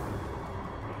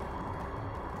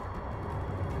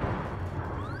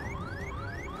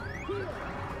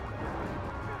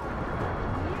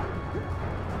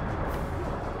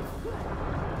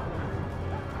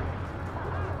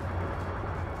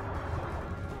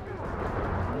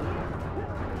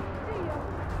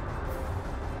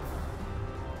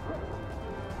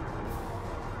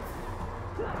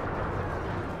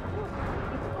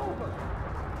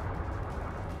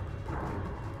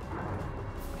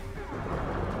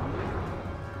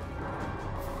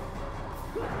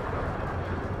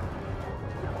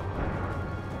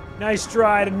 Nice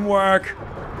try, didn't work.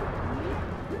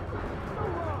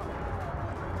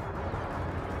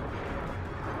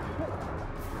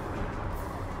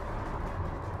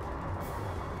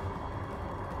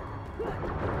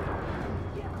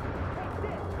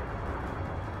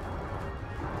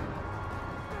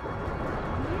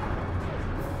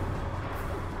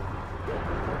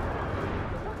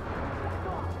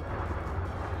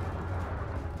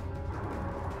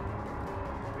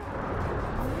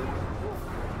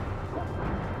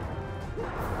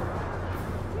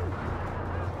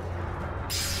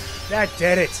 That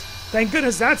did it. Thank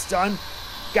goodness that's done.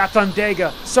 Got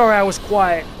Thundega. Sorry I was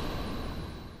quiet.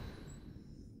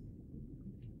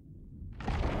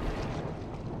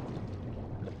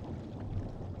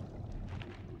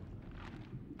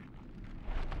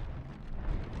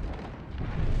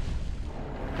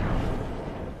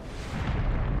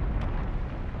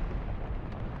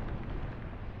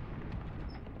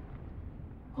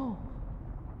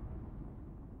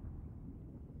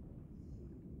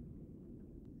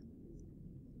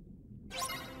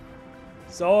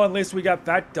 So at least we got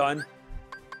that done.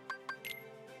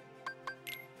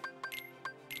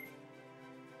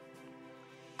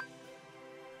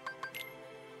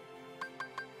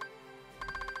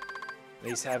 At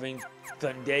least having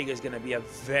Thundega is going to be a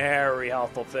very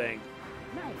helpful thing.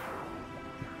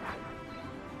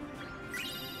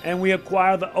 And we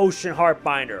acquire the Ocean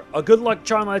Heartbinder, a good luck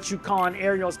charm that lets you call on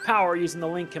Ariel's power using the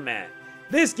Link command.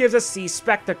 This gives a Sea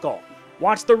Spectacle.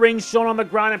 Watch the ring shown on the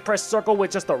ground and press circle with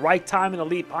just the right timing to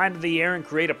leap high into the air and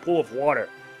create a pool of water.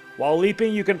 While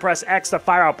leaping, you can press X to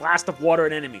fire a blast of water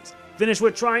at enemies. Finish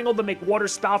with triangle to make water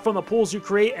spout from the pools you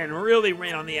create and really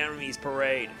rain on the enemy's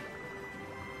parade.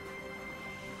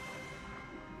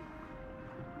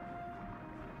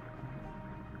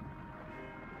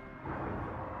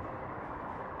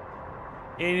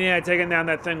 And yeah, taking down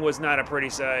that thing was not a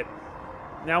pretty sight.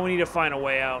 Now we need to find a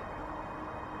way out.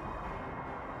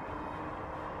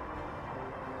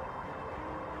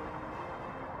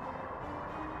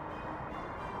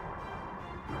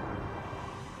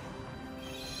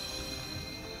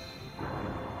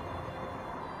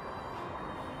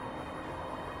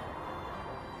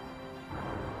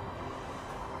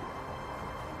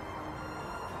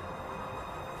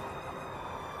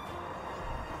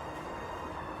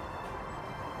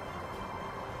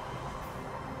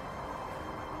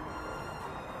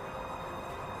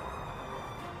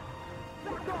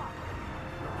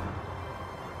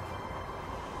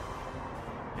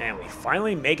 And we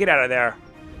finally make it out of there.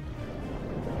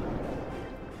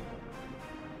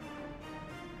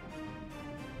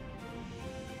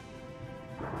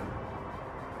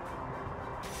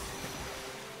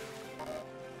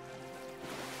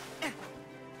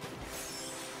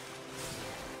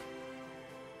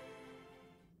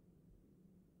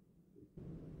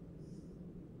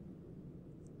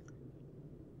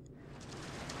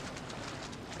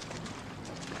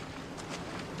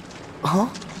 Huh?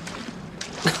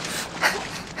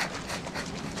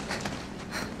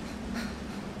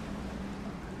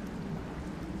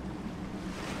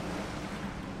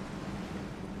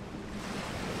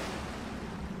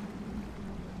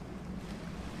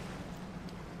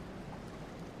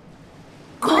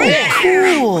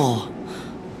 Cool!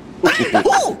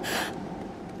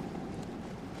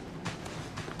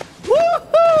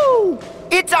 Woohoo!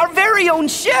 It's our very own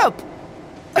ship!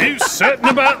 You certain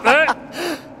about that?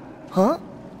 Huh?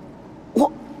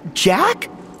 What? Jack?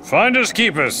 Finders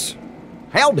keepers.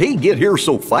 How'd he get here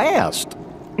so fast?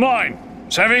 Mine.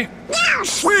 Savvy? No,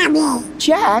 Sammy.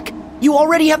 Jack, you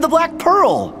already have the Black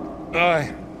Pearl.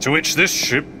 Aye. To which this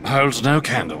ship holds no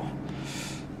candle.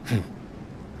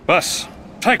 But,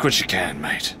 take what you can,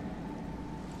 mate.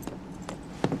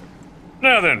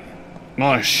 Now then,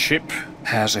 my ship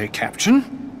has a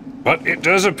captain, but it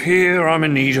does appear I'm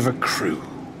in need of a crew.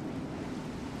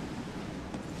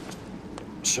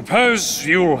 Suppose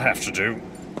you'll have to do.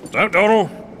 Don't dawdle.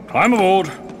 Climb aboard.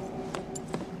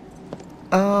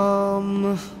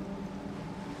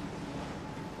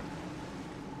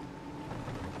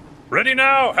 Ready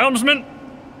now, helmsman?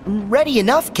 Ready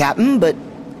enough, Captain, but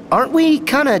aren't we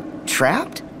kinda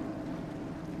trapped?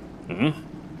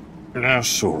 Now,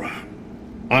 Sora,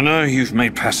 I know you've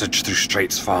made passage through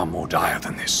straits far more dire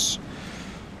than this.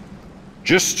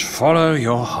 Just follow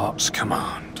your heart's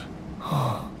command.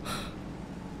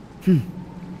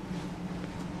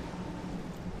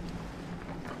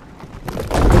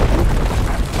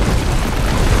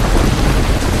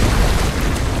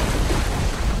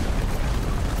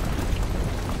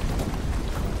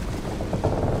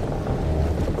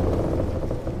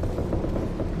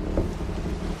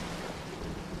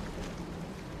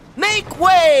 Make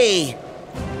way!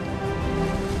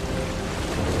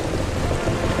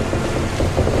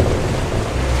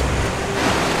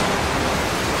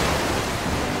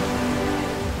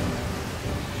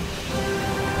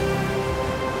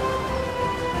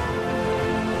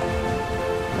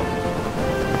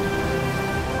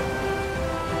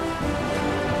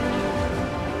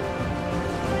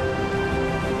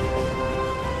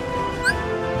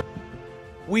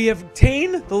 We have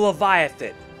obtained the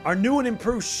Leviathan. Our new and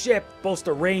improved ship boasts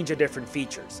a range of different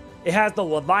features. It has the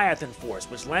Leviathan Force,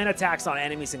 which land attacks on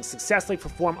enemies and successfully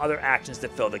perform other actions to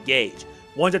fill the gauge.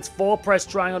 Once it's full, press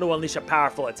triangle to unleash a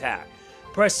powerful attack.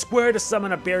 Press square to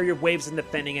summon a barrier of waves and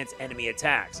defend against enemy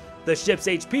attacks. The ship's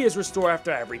HP is restored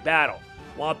after every battle.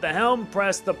 While at the helm,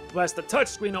 press the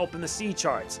touchscreen to open the sea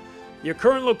charts. Your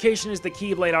current location is the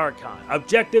Keyblade Archon.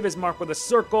 Objective is marked with a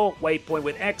circle, waypoint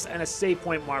with X, and a save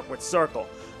point marked with circle.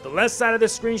 The left side of the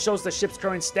screen shows the ship's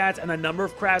current stats and the number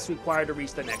of crafts required to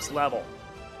reach the next level.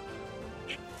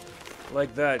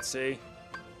 Like that, see?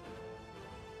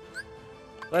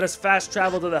 Let us fast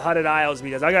travel to the Hudded Isles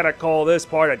because I gotta call this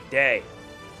part a day.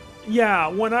 Yeah,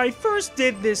 when I first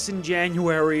did this in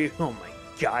January, oh my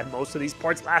god, most of these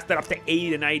parts lasted up to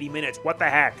 80 to 90 minutes. What the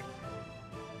heck?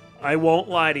 I won't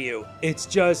lie to you. It's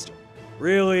just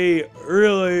really,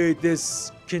 really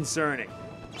disconcerting.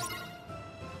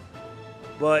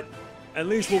 But at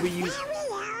least we'll be using.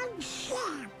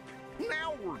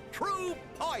 Now we're true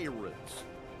pirates.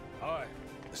 Aye,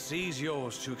 the sea's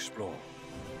yours to explore.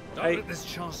 Don't let this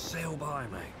chance sail by,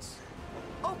 mates.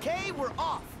 Okay, we're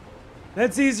off.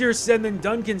 That's easier said than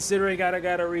done considering I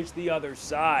gotta reach the other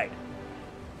side.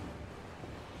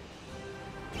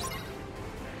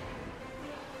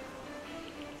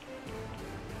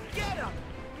 Get him!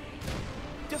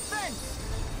 Defense!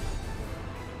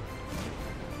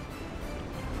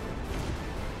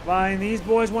 Fine, these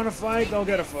boys want to fight, they'll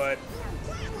get a fight.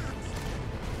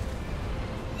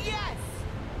 Yes!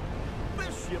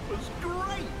 This ship is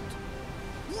great.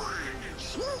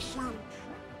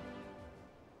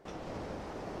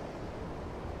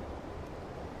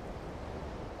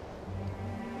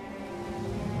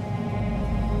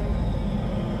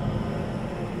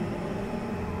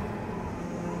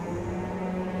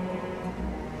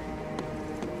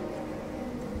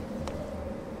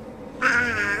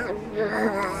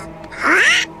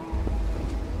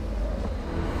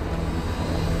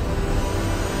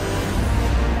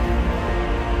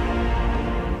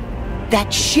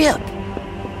 That ship!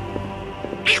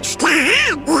 It's the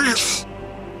Heartless.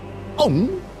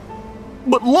 Oh,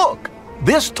 but look,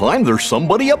 this time there's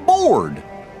somebody aboard.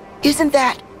 Isn't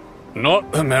that...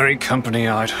 Not the merry company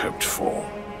I'd hoped for.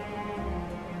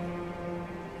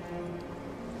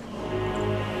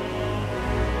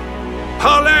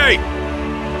 Holly!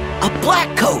 a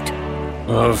black coat?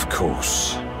 Of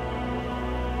course.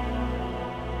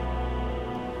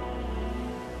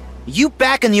 You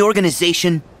back in the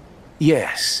organization?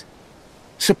 Yes.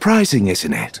 Surprising,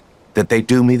 isn't it? that they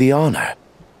do me the honor.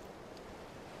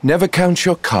 Never count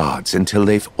your cards until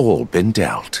they've all been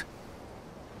dealt.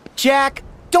 Jack,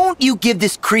 don't you give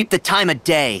this creep the time of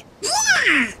day.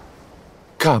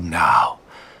 Come now.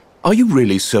 Are you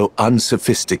really so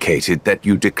unsophisticated that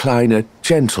you decline a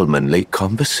gentlemanly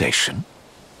conversation?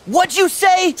 What'd you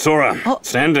say? Sora,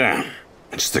 stand down.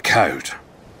 It's the code.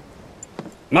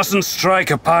 Mustn't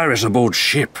strike a pirate aboard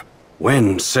ship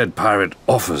when said pirate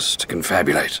offers to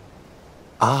confabulate.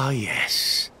 Ah,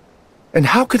 yes. And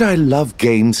how could I love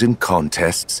games and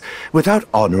contests without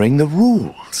honoring the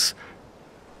rules?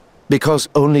 Because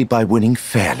only by winning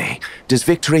fairly does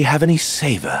victory have any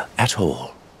savor at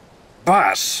all.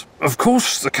 But, of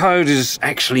course, the code is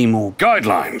actually more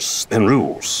guidelines than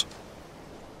rules.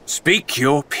 Speak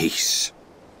your piece.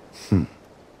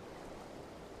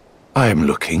 I am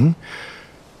looking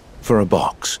for a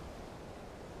box.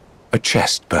 A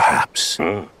chest, perhaps.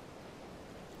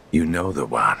 You know the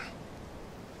one.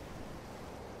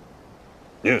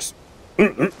 Yes.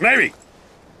 Maybe.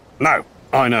 No,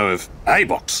 I know of a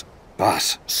box.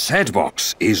 But said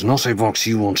box is not a box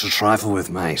you want to trifle with,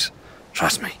 mate.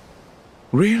 Trust me.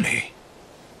 Really?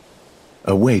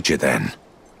 A wager, then?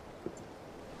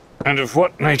 And of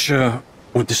what nature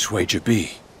would this wager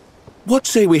be? What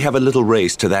say we have a little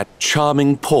race to that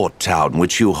charming port town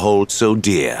which you hold so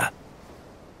dear?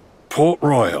 Port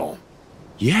Royal?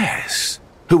 Yes.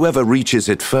 Whoever reaches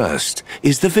it first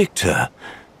is the victor.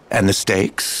 And the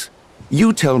stakes?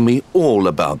 You tell me all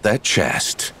about that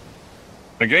chest.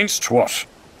 Against what?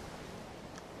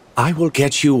 I will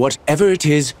get you whatever it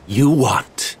is you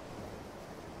want.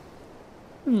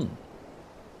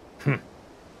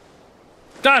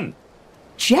 Done!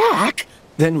 Jack?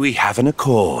 Then we have an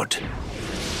accord.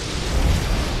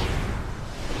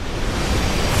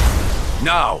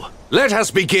 Now, let us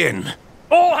begin.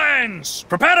 All hands!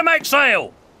 Prepare to make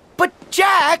sail! But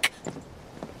Jack!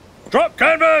 Drop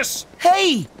canvas!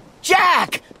 Hey!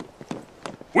 Jack!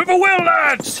 With a will,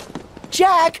 lads!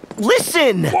 Jack,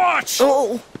 listen! What?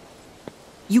 Oh.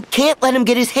 You can't let him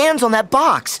get his hands on that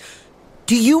box.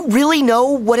 Do you really know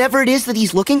whatever it is that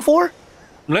he's looking for?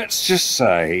 Let's just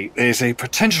say there's a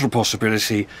potential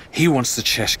possibility he wants the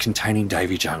chest containing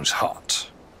Davy Jones' heart.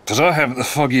 Because I haven't the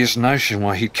foggiest notion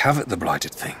why he'd covet the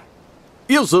blighted thing.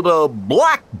 Is it a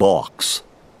black box?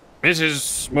 It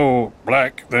is more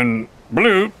black than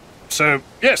blue, so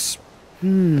yes.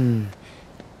 Do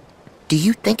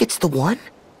you think it's the one?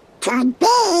 Could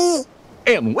be.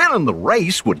 And winning the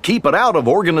race would keep it out of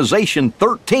Organization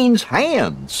 13's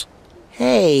hands.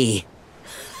 Hey.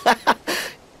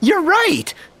 You're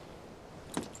right.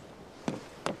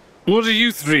 What are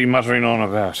you three muttering on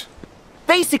about?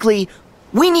 Basically,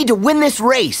 we need to win this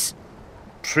race.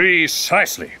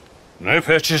 Precisely. No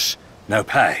purchase, no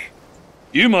pay.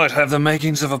 You might have the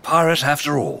makings of a pirate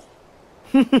after all.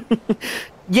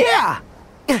 Yeah!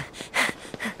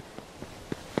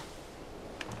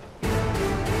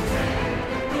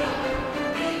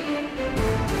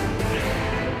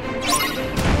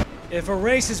 If a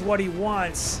race is what he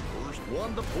wants... First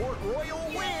one to Port Royal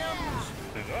wins!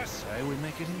 And I say we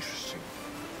make it interesting.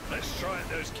 Let's try at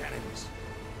those cannons.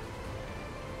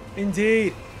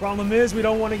 Indeed. Problem is, we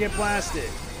don't want to get blasted.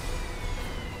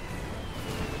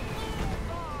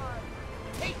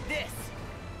 Take this!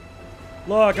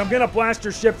 Look, I'm gonna blast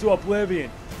your ship to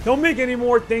oblivion. Don't make any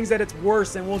more things that it's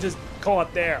worse and we'll just call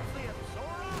it there.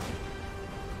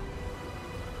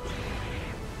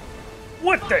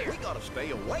 What the? We gotta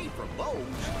stay away from those.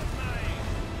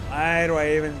 Why do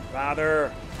I even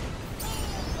bother?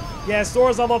 Yeah,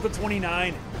 Sora's level up to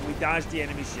 29. We dodged the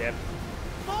enemy ship.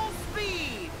 Full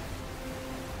speed!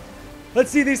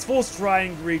 Let's see these fools try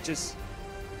and reach us.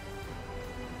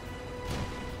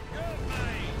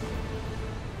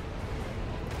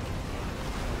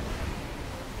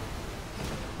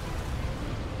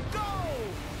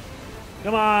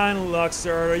 Come on,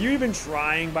 Luxord. Are you even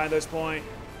trying by this point?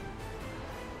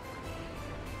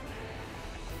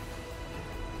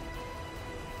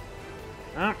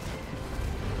 Huh?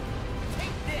 Take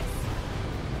this!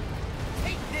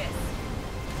 Take this!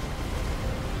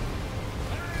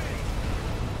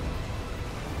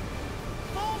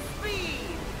 Full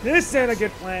speed! This ain't a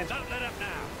good plan. Don't let up now.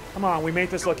 Come on, we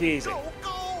made this look easy. Go, go!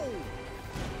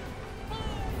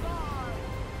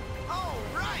 All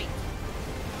right!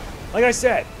 Like I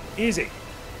said, easy.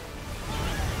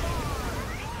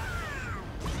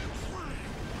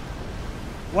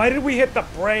 Why did we hit the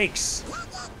brakes?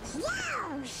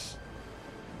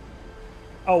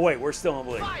 Oh wait, we're still in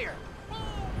the lead. Fire!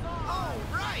 All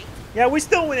right! Yeah, we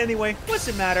still win anyway. What's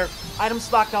it matter? Item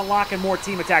stock unlock and more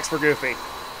team attacks for Goofy.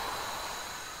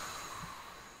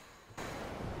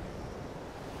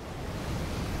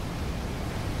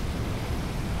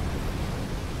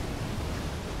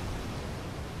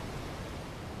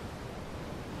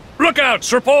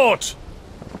 Lookouts, report!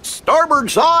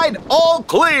 Starboard side, all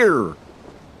clear.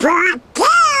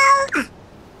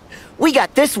 We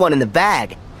got this one in the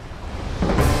bag.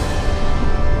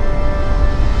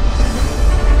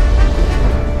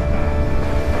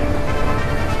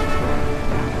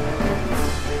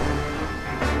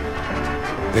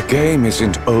 The game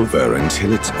isn't over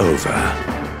until it's over.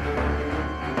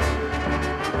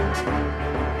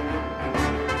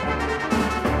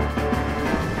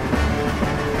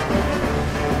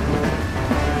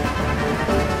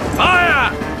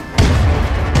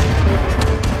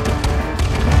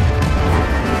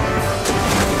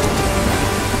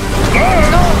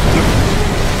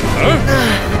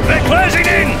 They're closing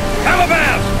in! Come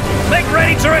about! Make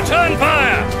ready to return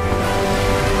fire!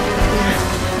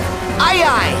 Aye,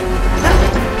 aye!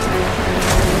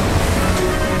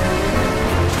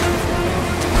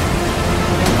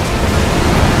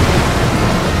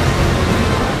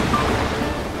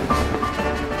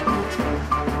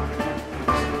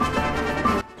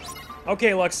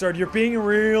 Okay, Luxord, you're being a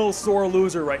real sore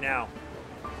loser right now.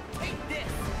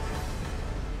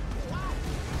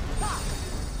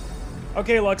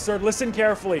 Okay, Luxord, listen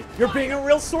carefully. You're being a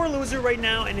real sore loser right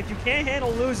now, and if you can't handle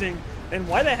losing, then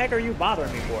why the heck are you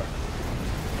bothering me for?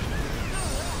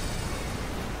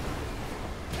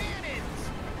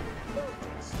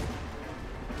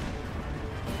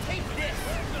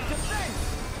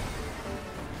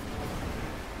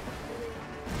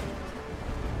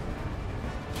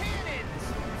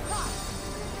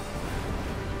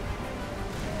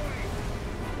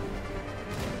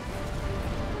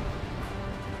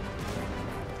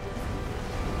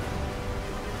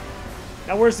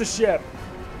 Now where's the ship?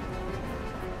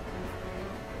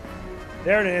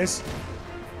 There it is.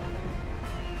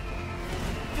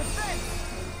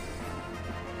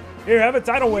 Here, have a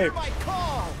tidal wave.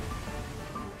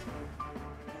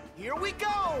 Here we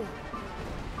go.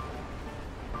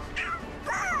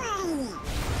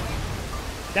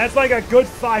 That's like a good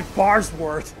 5 bars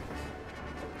worth.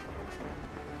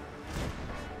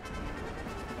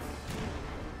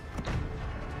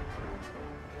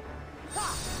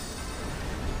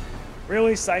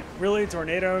 Really, really,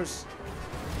 tornadoes?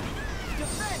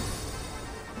 Defense.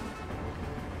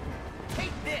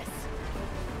 Take this.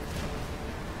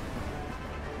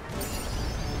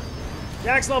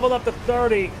 Jack's leveled up to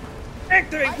 30.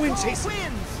 Activate wind chase. Enjoy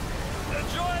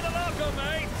the loco,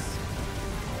 mates!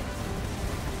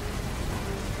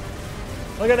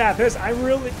 Look at that.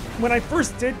 When I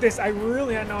first did this, I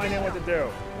really had no idea what to do.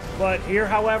 But here,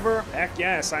 however, heck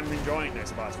yes, I'm enjoying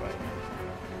this boss fight.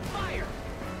 Fire.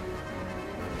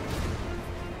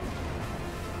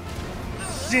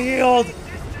 Shield!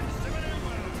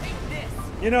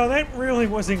 You know, that really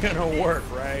wasn't gonna work,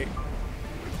 right?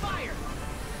 Fire.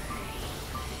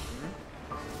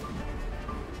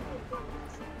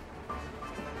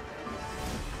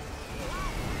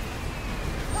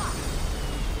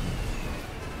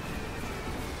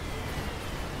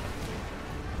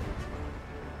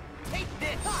 Take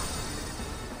this.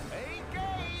 A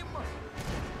game.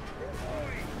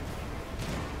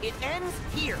 It ends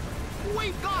here.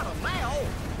 We've got him now.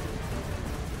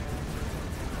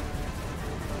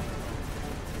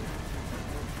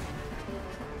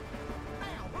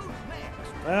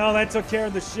 Well, that took care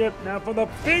of the ship. Now for the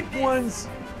big ones.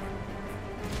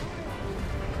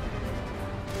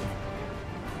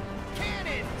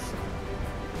 Cannons.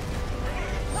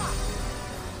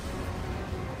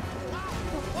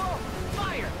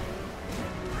 Fire.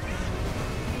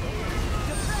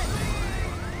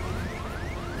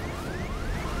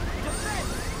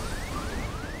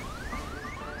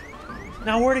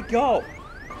 Now where'd it go?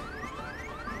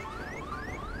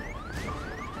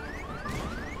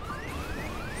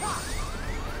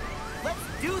 Let's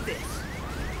do this.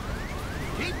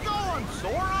 Keep going,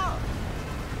 Sora.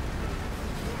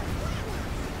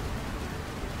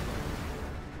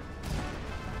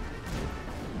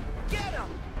 Get him.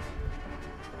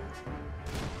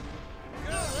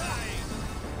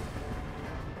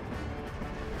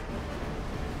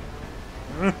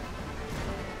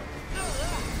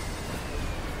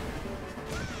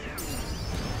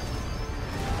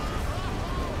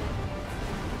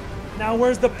 Now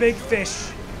where's the big fish?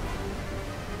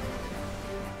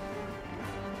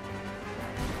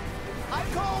 I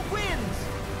call winds.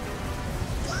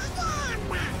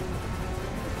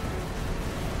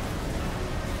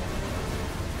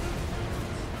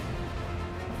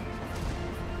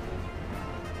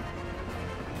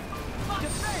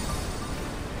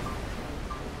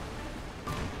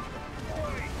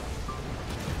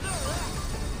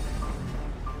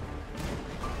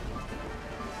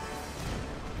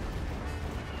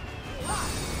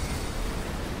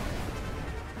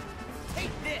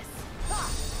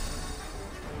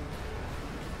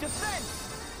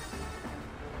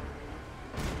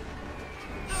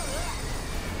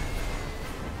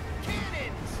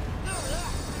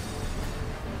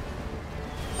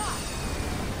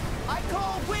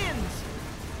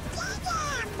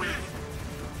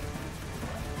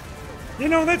 You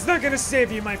know, that's not gonna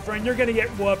save you, my friend. You're gonna get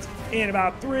whooped in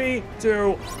about 3,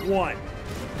 2, 1.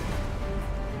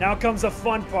 Now comes the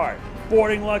fun part.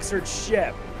 Boarding Luxord's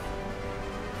ship.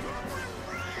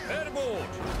 Head aboard.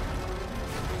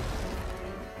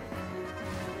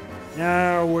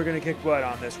 Now we're gonna kick butt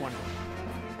on this one.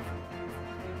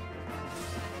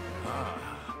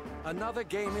 Another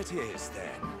game it is,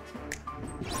 then.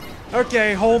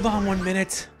 Okay, hold on 1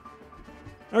 minute.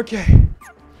 Okay.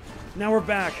 Now we're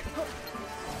back.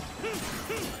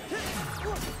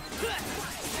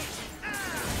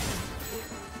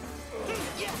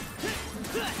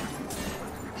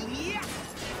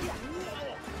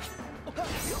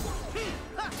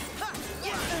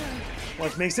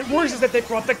 What makes it worse is that they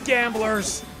brought the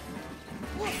gamblers.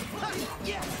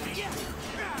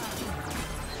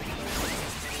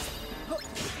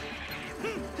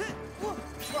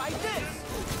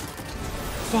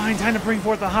 Fine, time to bring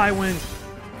forth the high wind.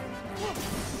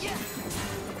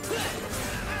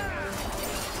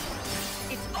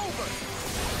 It's over.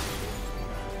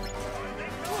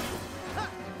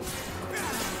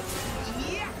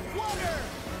 Yeah, water.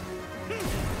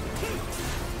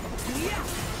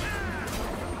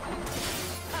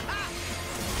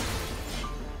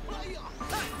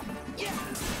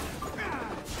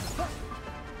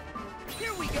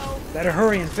 Here we go. Better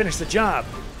hurry and finish the job.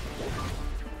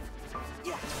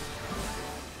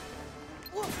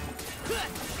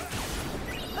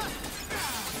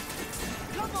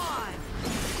 Come on.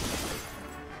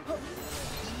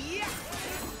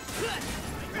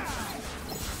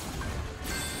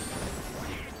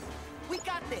 We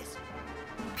got this.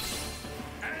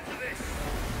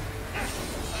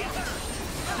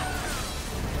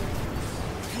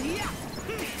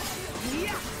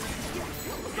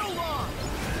 So long.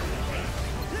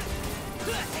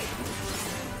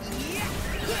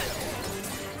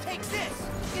 Take this.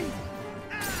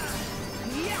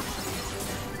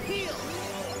 Heal.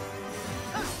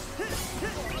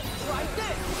 Try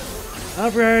this.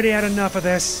 I've already had enough of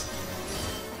this.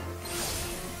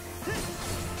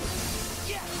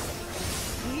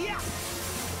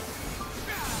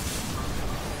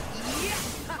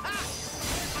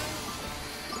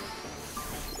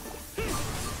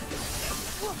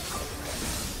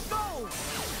 Go.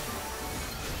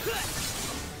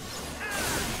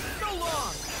 So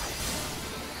long.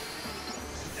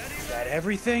 Is that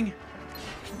everything?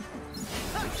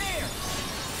 There.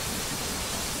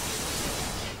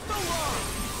 So long.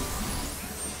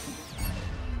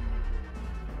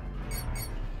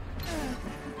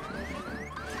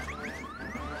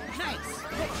 Nice.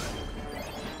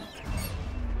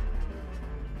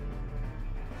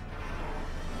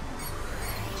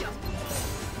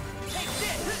 Take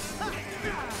this.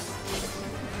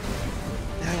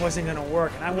 That wasn't gonna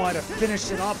work, and I wanted to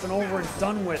finish it off and over and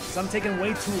done with, so I'm taking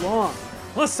way too long.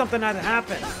 Plus something had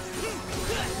happened.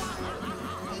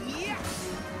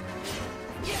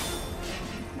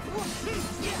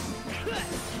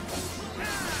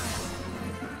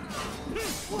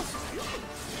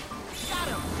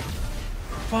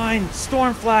 Fine,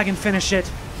 storm flag and finish it.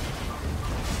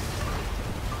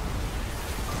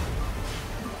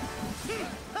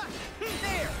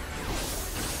 There.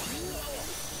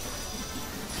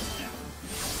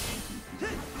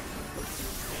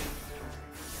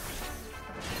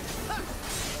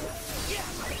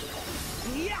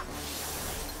 Yeah.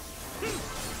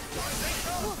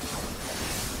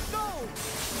 Go.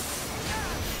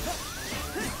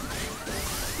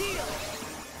 Heal.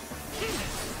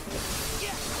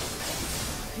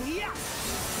 Yeah.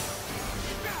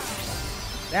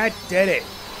 That did it.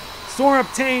 Storm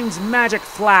obtains magic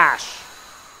flash.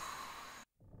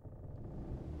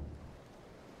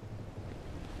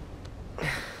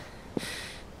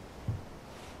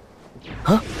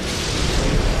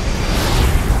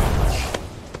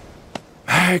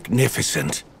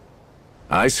 Magnificent.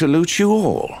 I salute you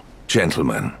all,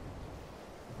 gentlemen.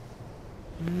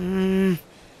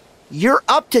 You're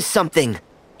up to something.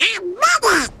 I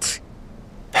love it.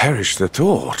 Perish the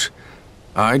thought.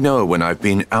 I know when I've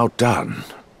been outdone.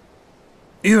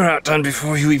 You were outdone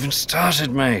before you even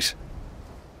started, mate.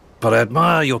 But I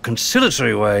admire your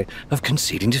conciliatory way of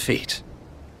conceding defeat.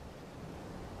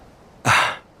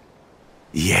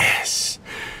 Yes.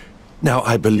 Now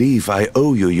I believe I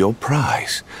owe you your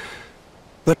prize.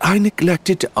 But I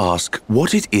neglected to ask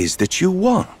what it is that you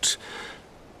want.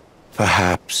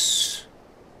 Perhaps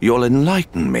you'll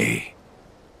enlighten me.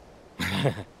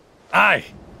 Aye,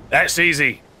 that's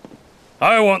easy.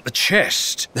 I want the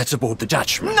chest that's aboard the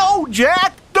Dutchman. No,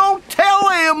 Jack! Don't tell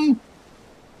him!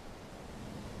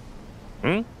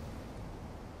 Hmm?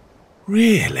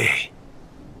 Really?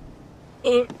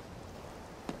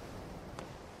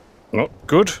 Not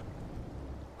good?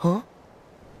 Huh?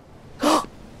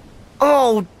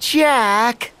 Oh,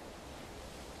 Jack!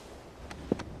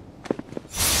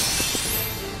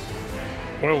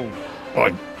 Well,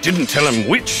 I didn't tell him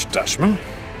which, Dutchman.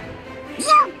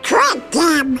 You tricked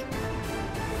him.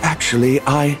 Actually,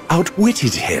 I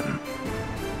outwitted him.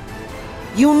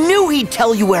 You knew he'd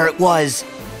tell you where it was!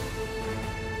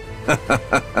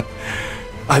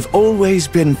 I've always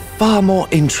been far more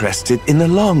interested in the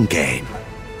long game.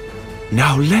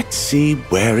 Now let's see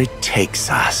where it takes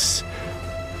us.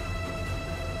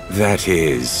 That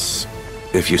is,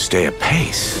 if you stay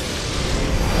apace.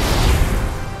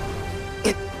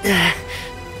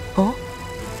 Huh?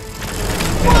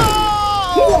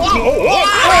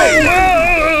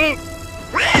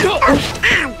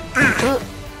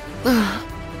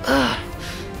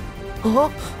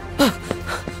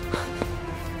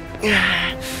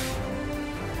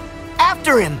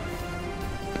 After him!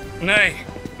 Nay,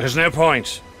 there's no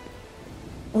point.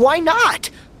 Why not?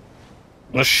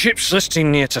 The ship's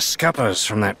listing near to scuppers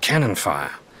from that cannon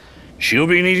fire. She'll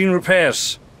be needing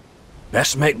repairs.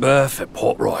 Best make berth at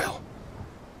Port Royal.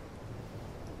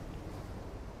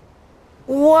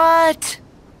 What?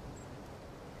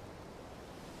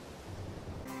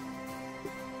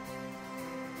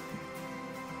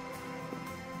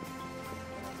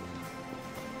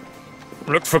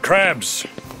 Look for crabs.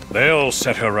 They'll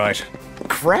set her right.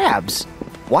 Crabs?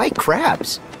 Why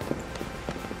crabs?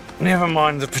 Never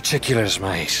mind the particulars,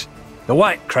 mate. The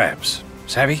white crabs,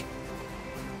 savvy?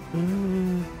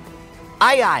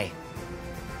 Aye, aye.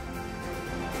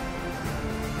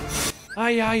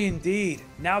 Aye, aye, indeed.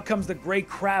 Now comes the great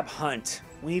crab hunt.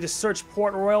 We need to search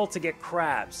Port Royal to get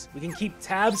crabs. We can keep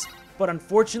tabs, but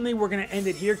unfortunately we're going to end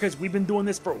it here because we've been doing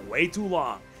this for way too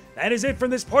long. That is it for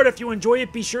this part. If you enjoy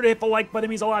it, be sure to hit the like button. It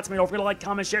means a lot to me. Don't forget to like,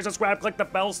 comment, share, subscribe, click the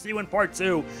bell. See you in part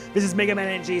 2. This is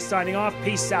MegamanNG signing off.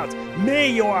 Peace out. May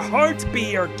your heart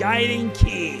be your guiding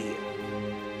key.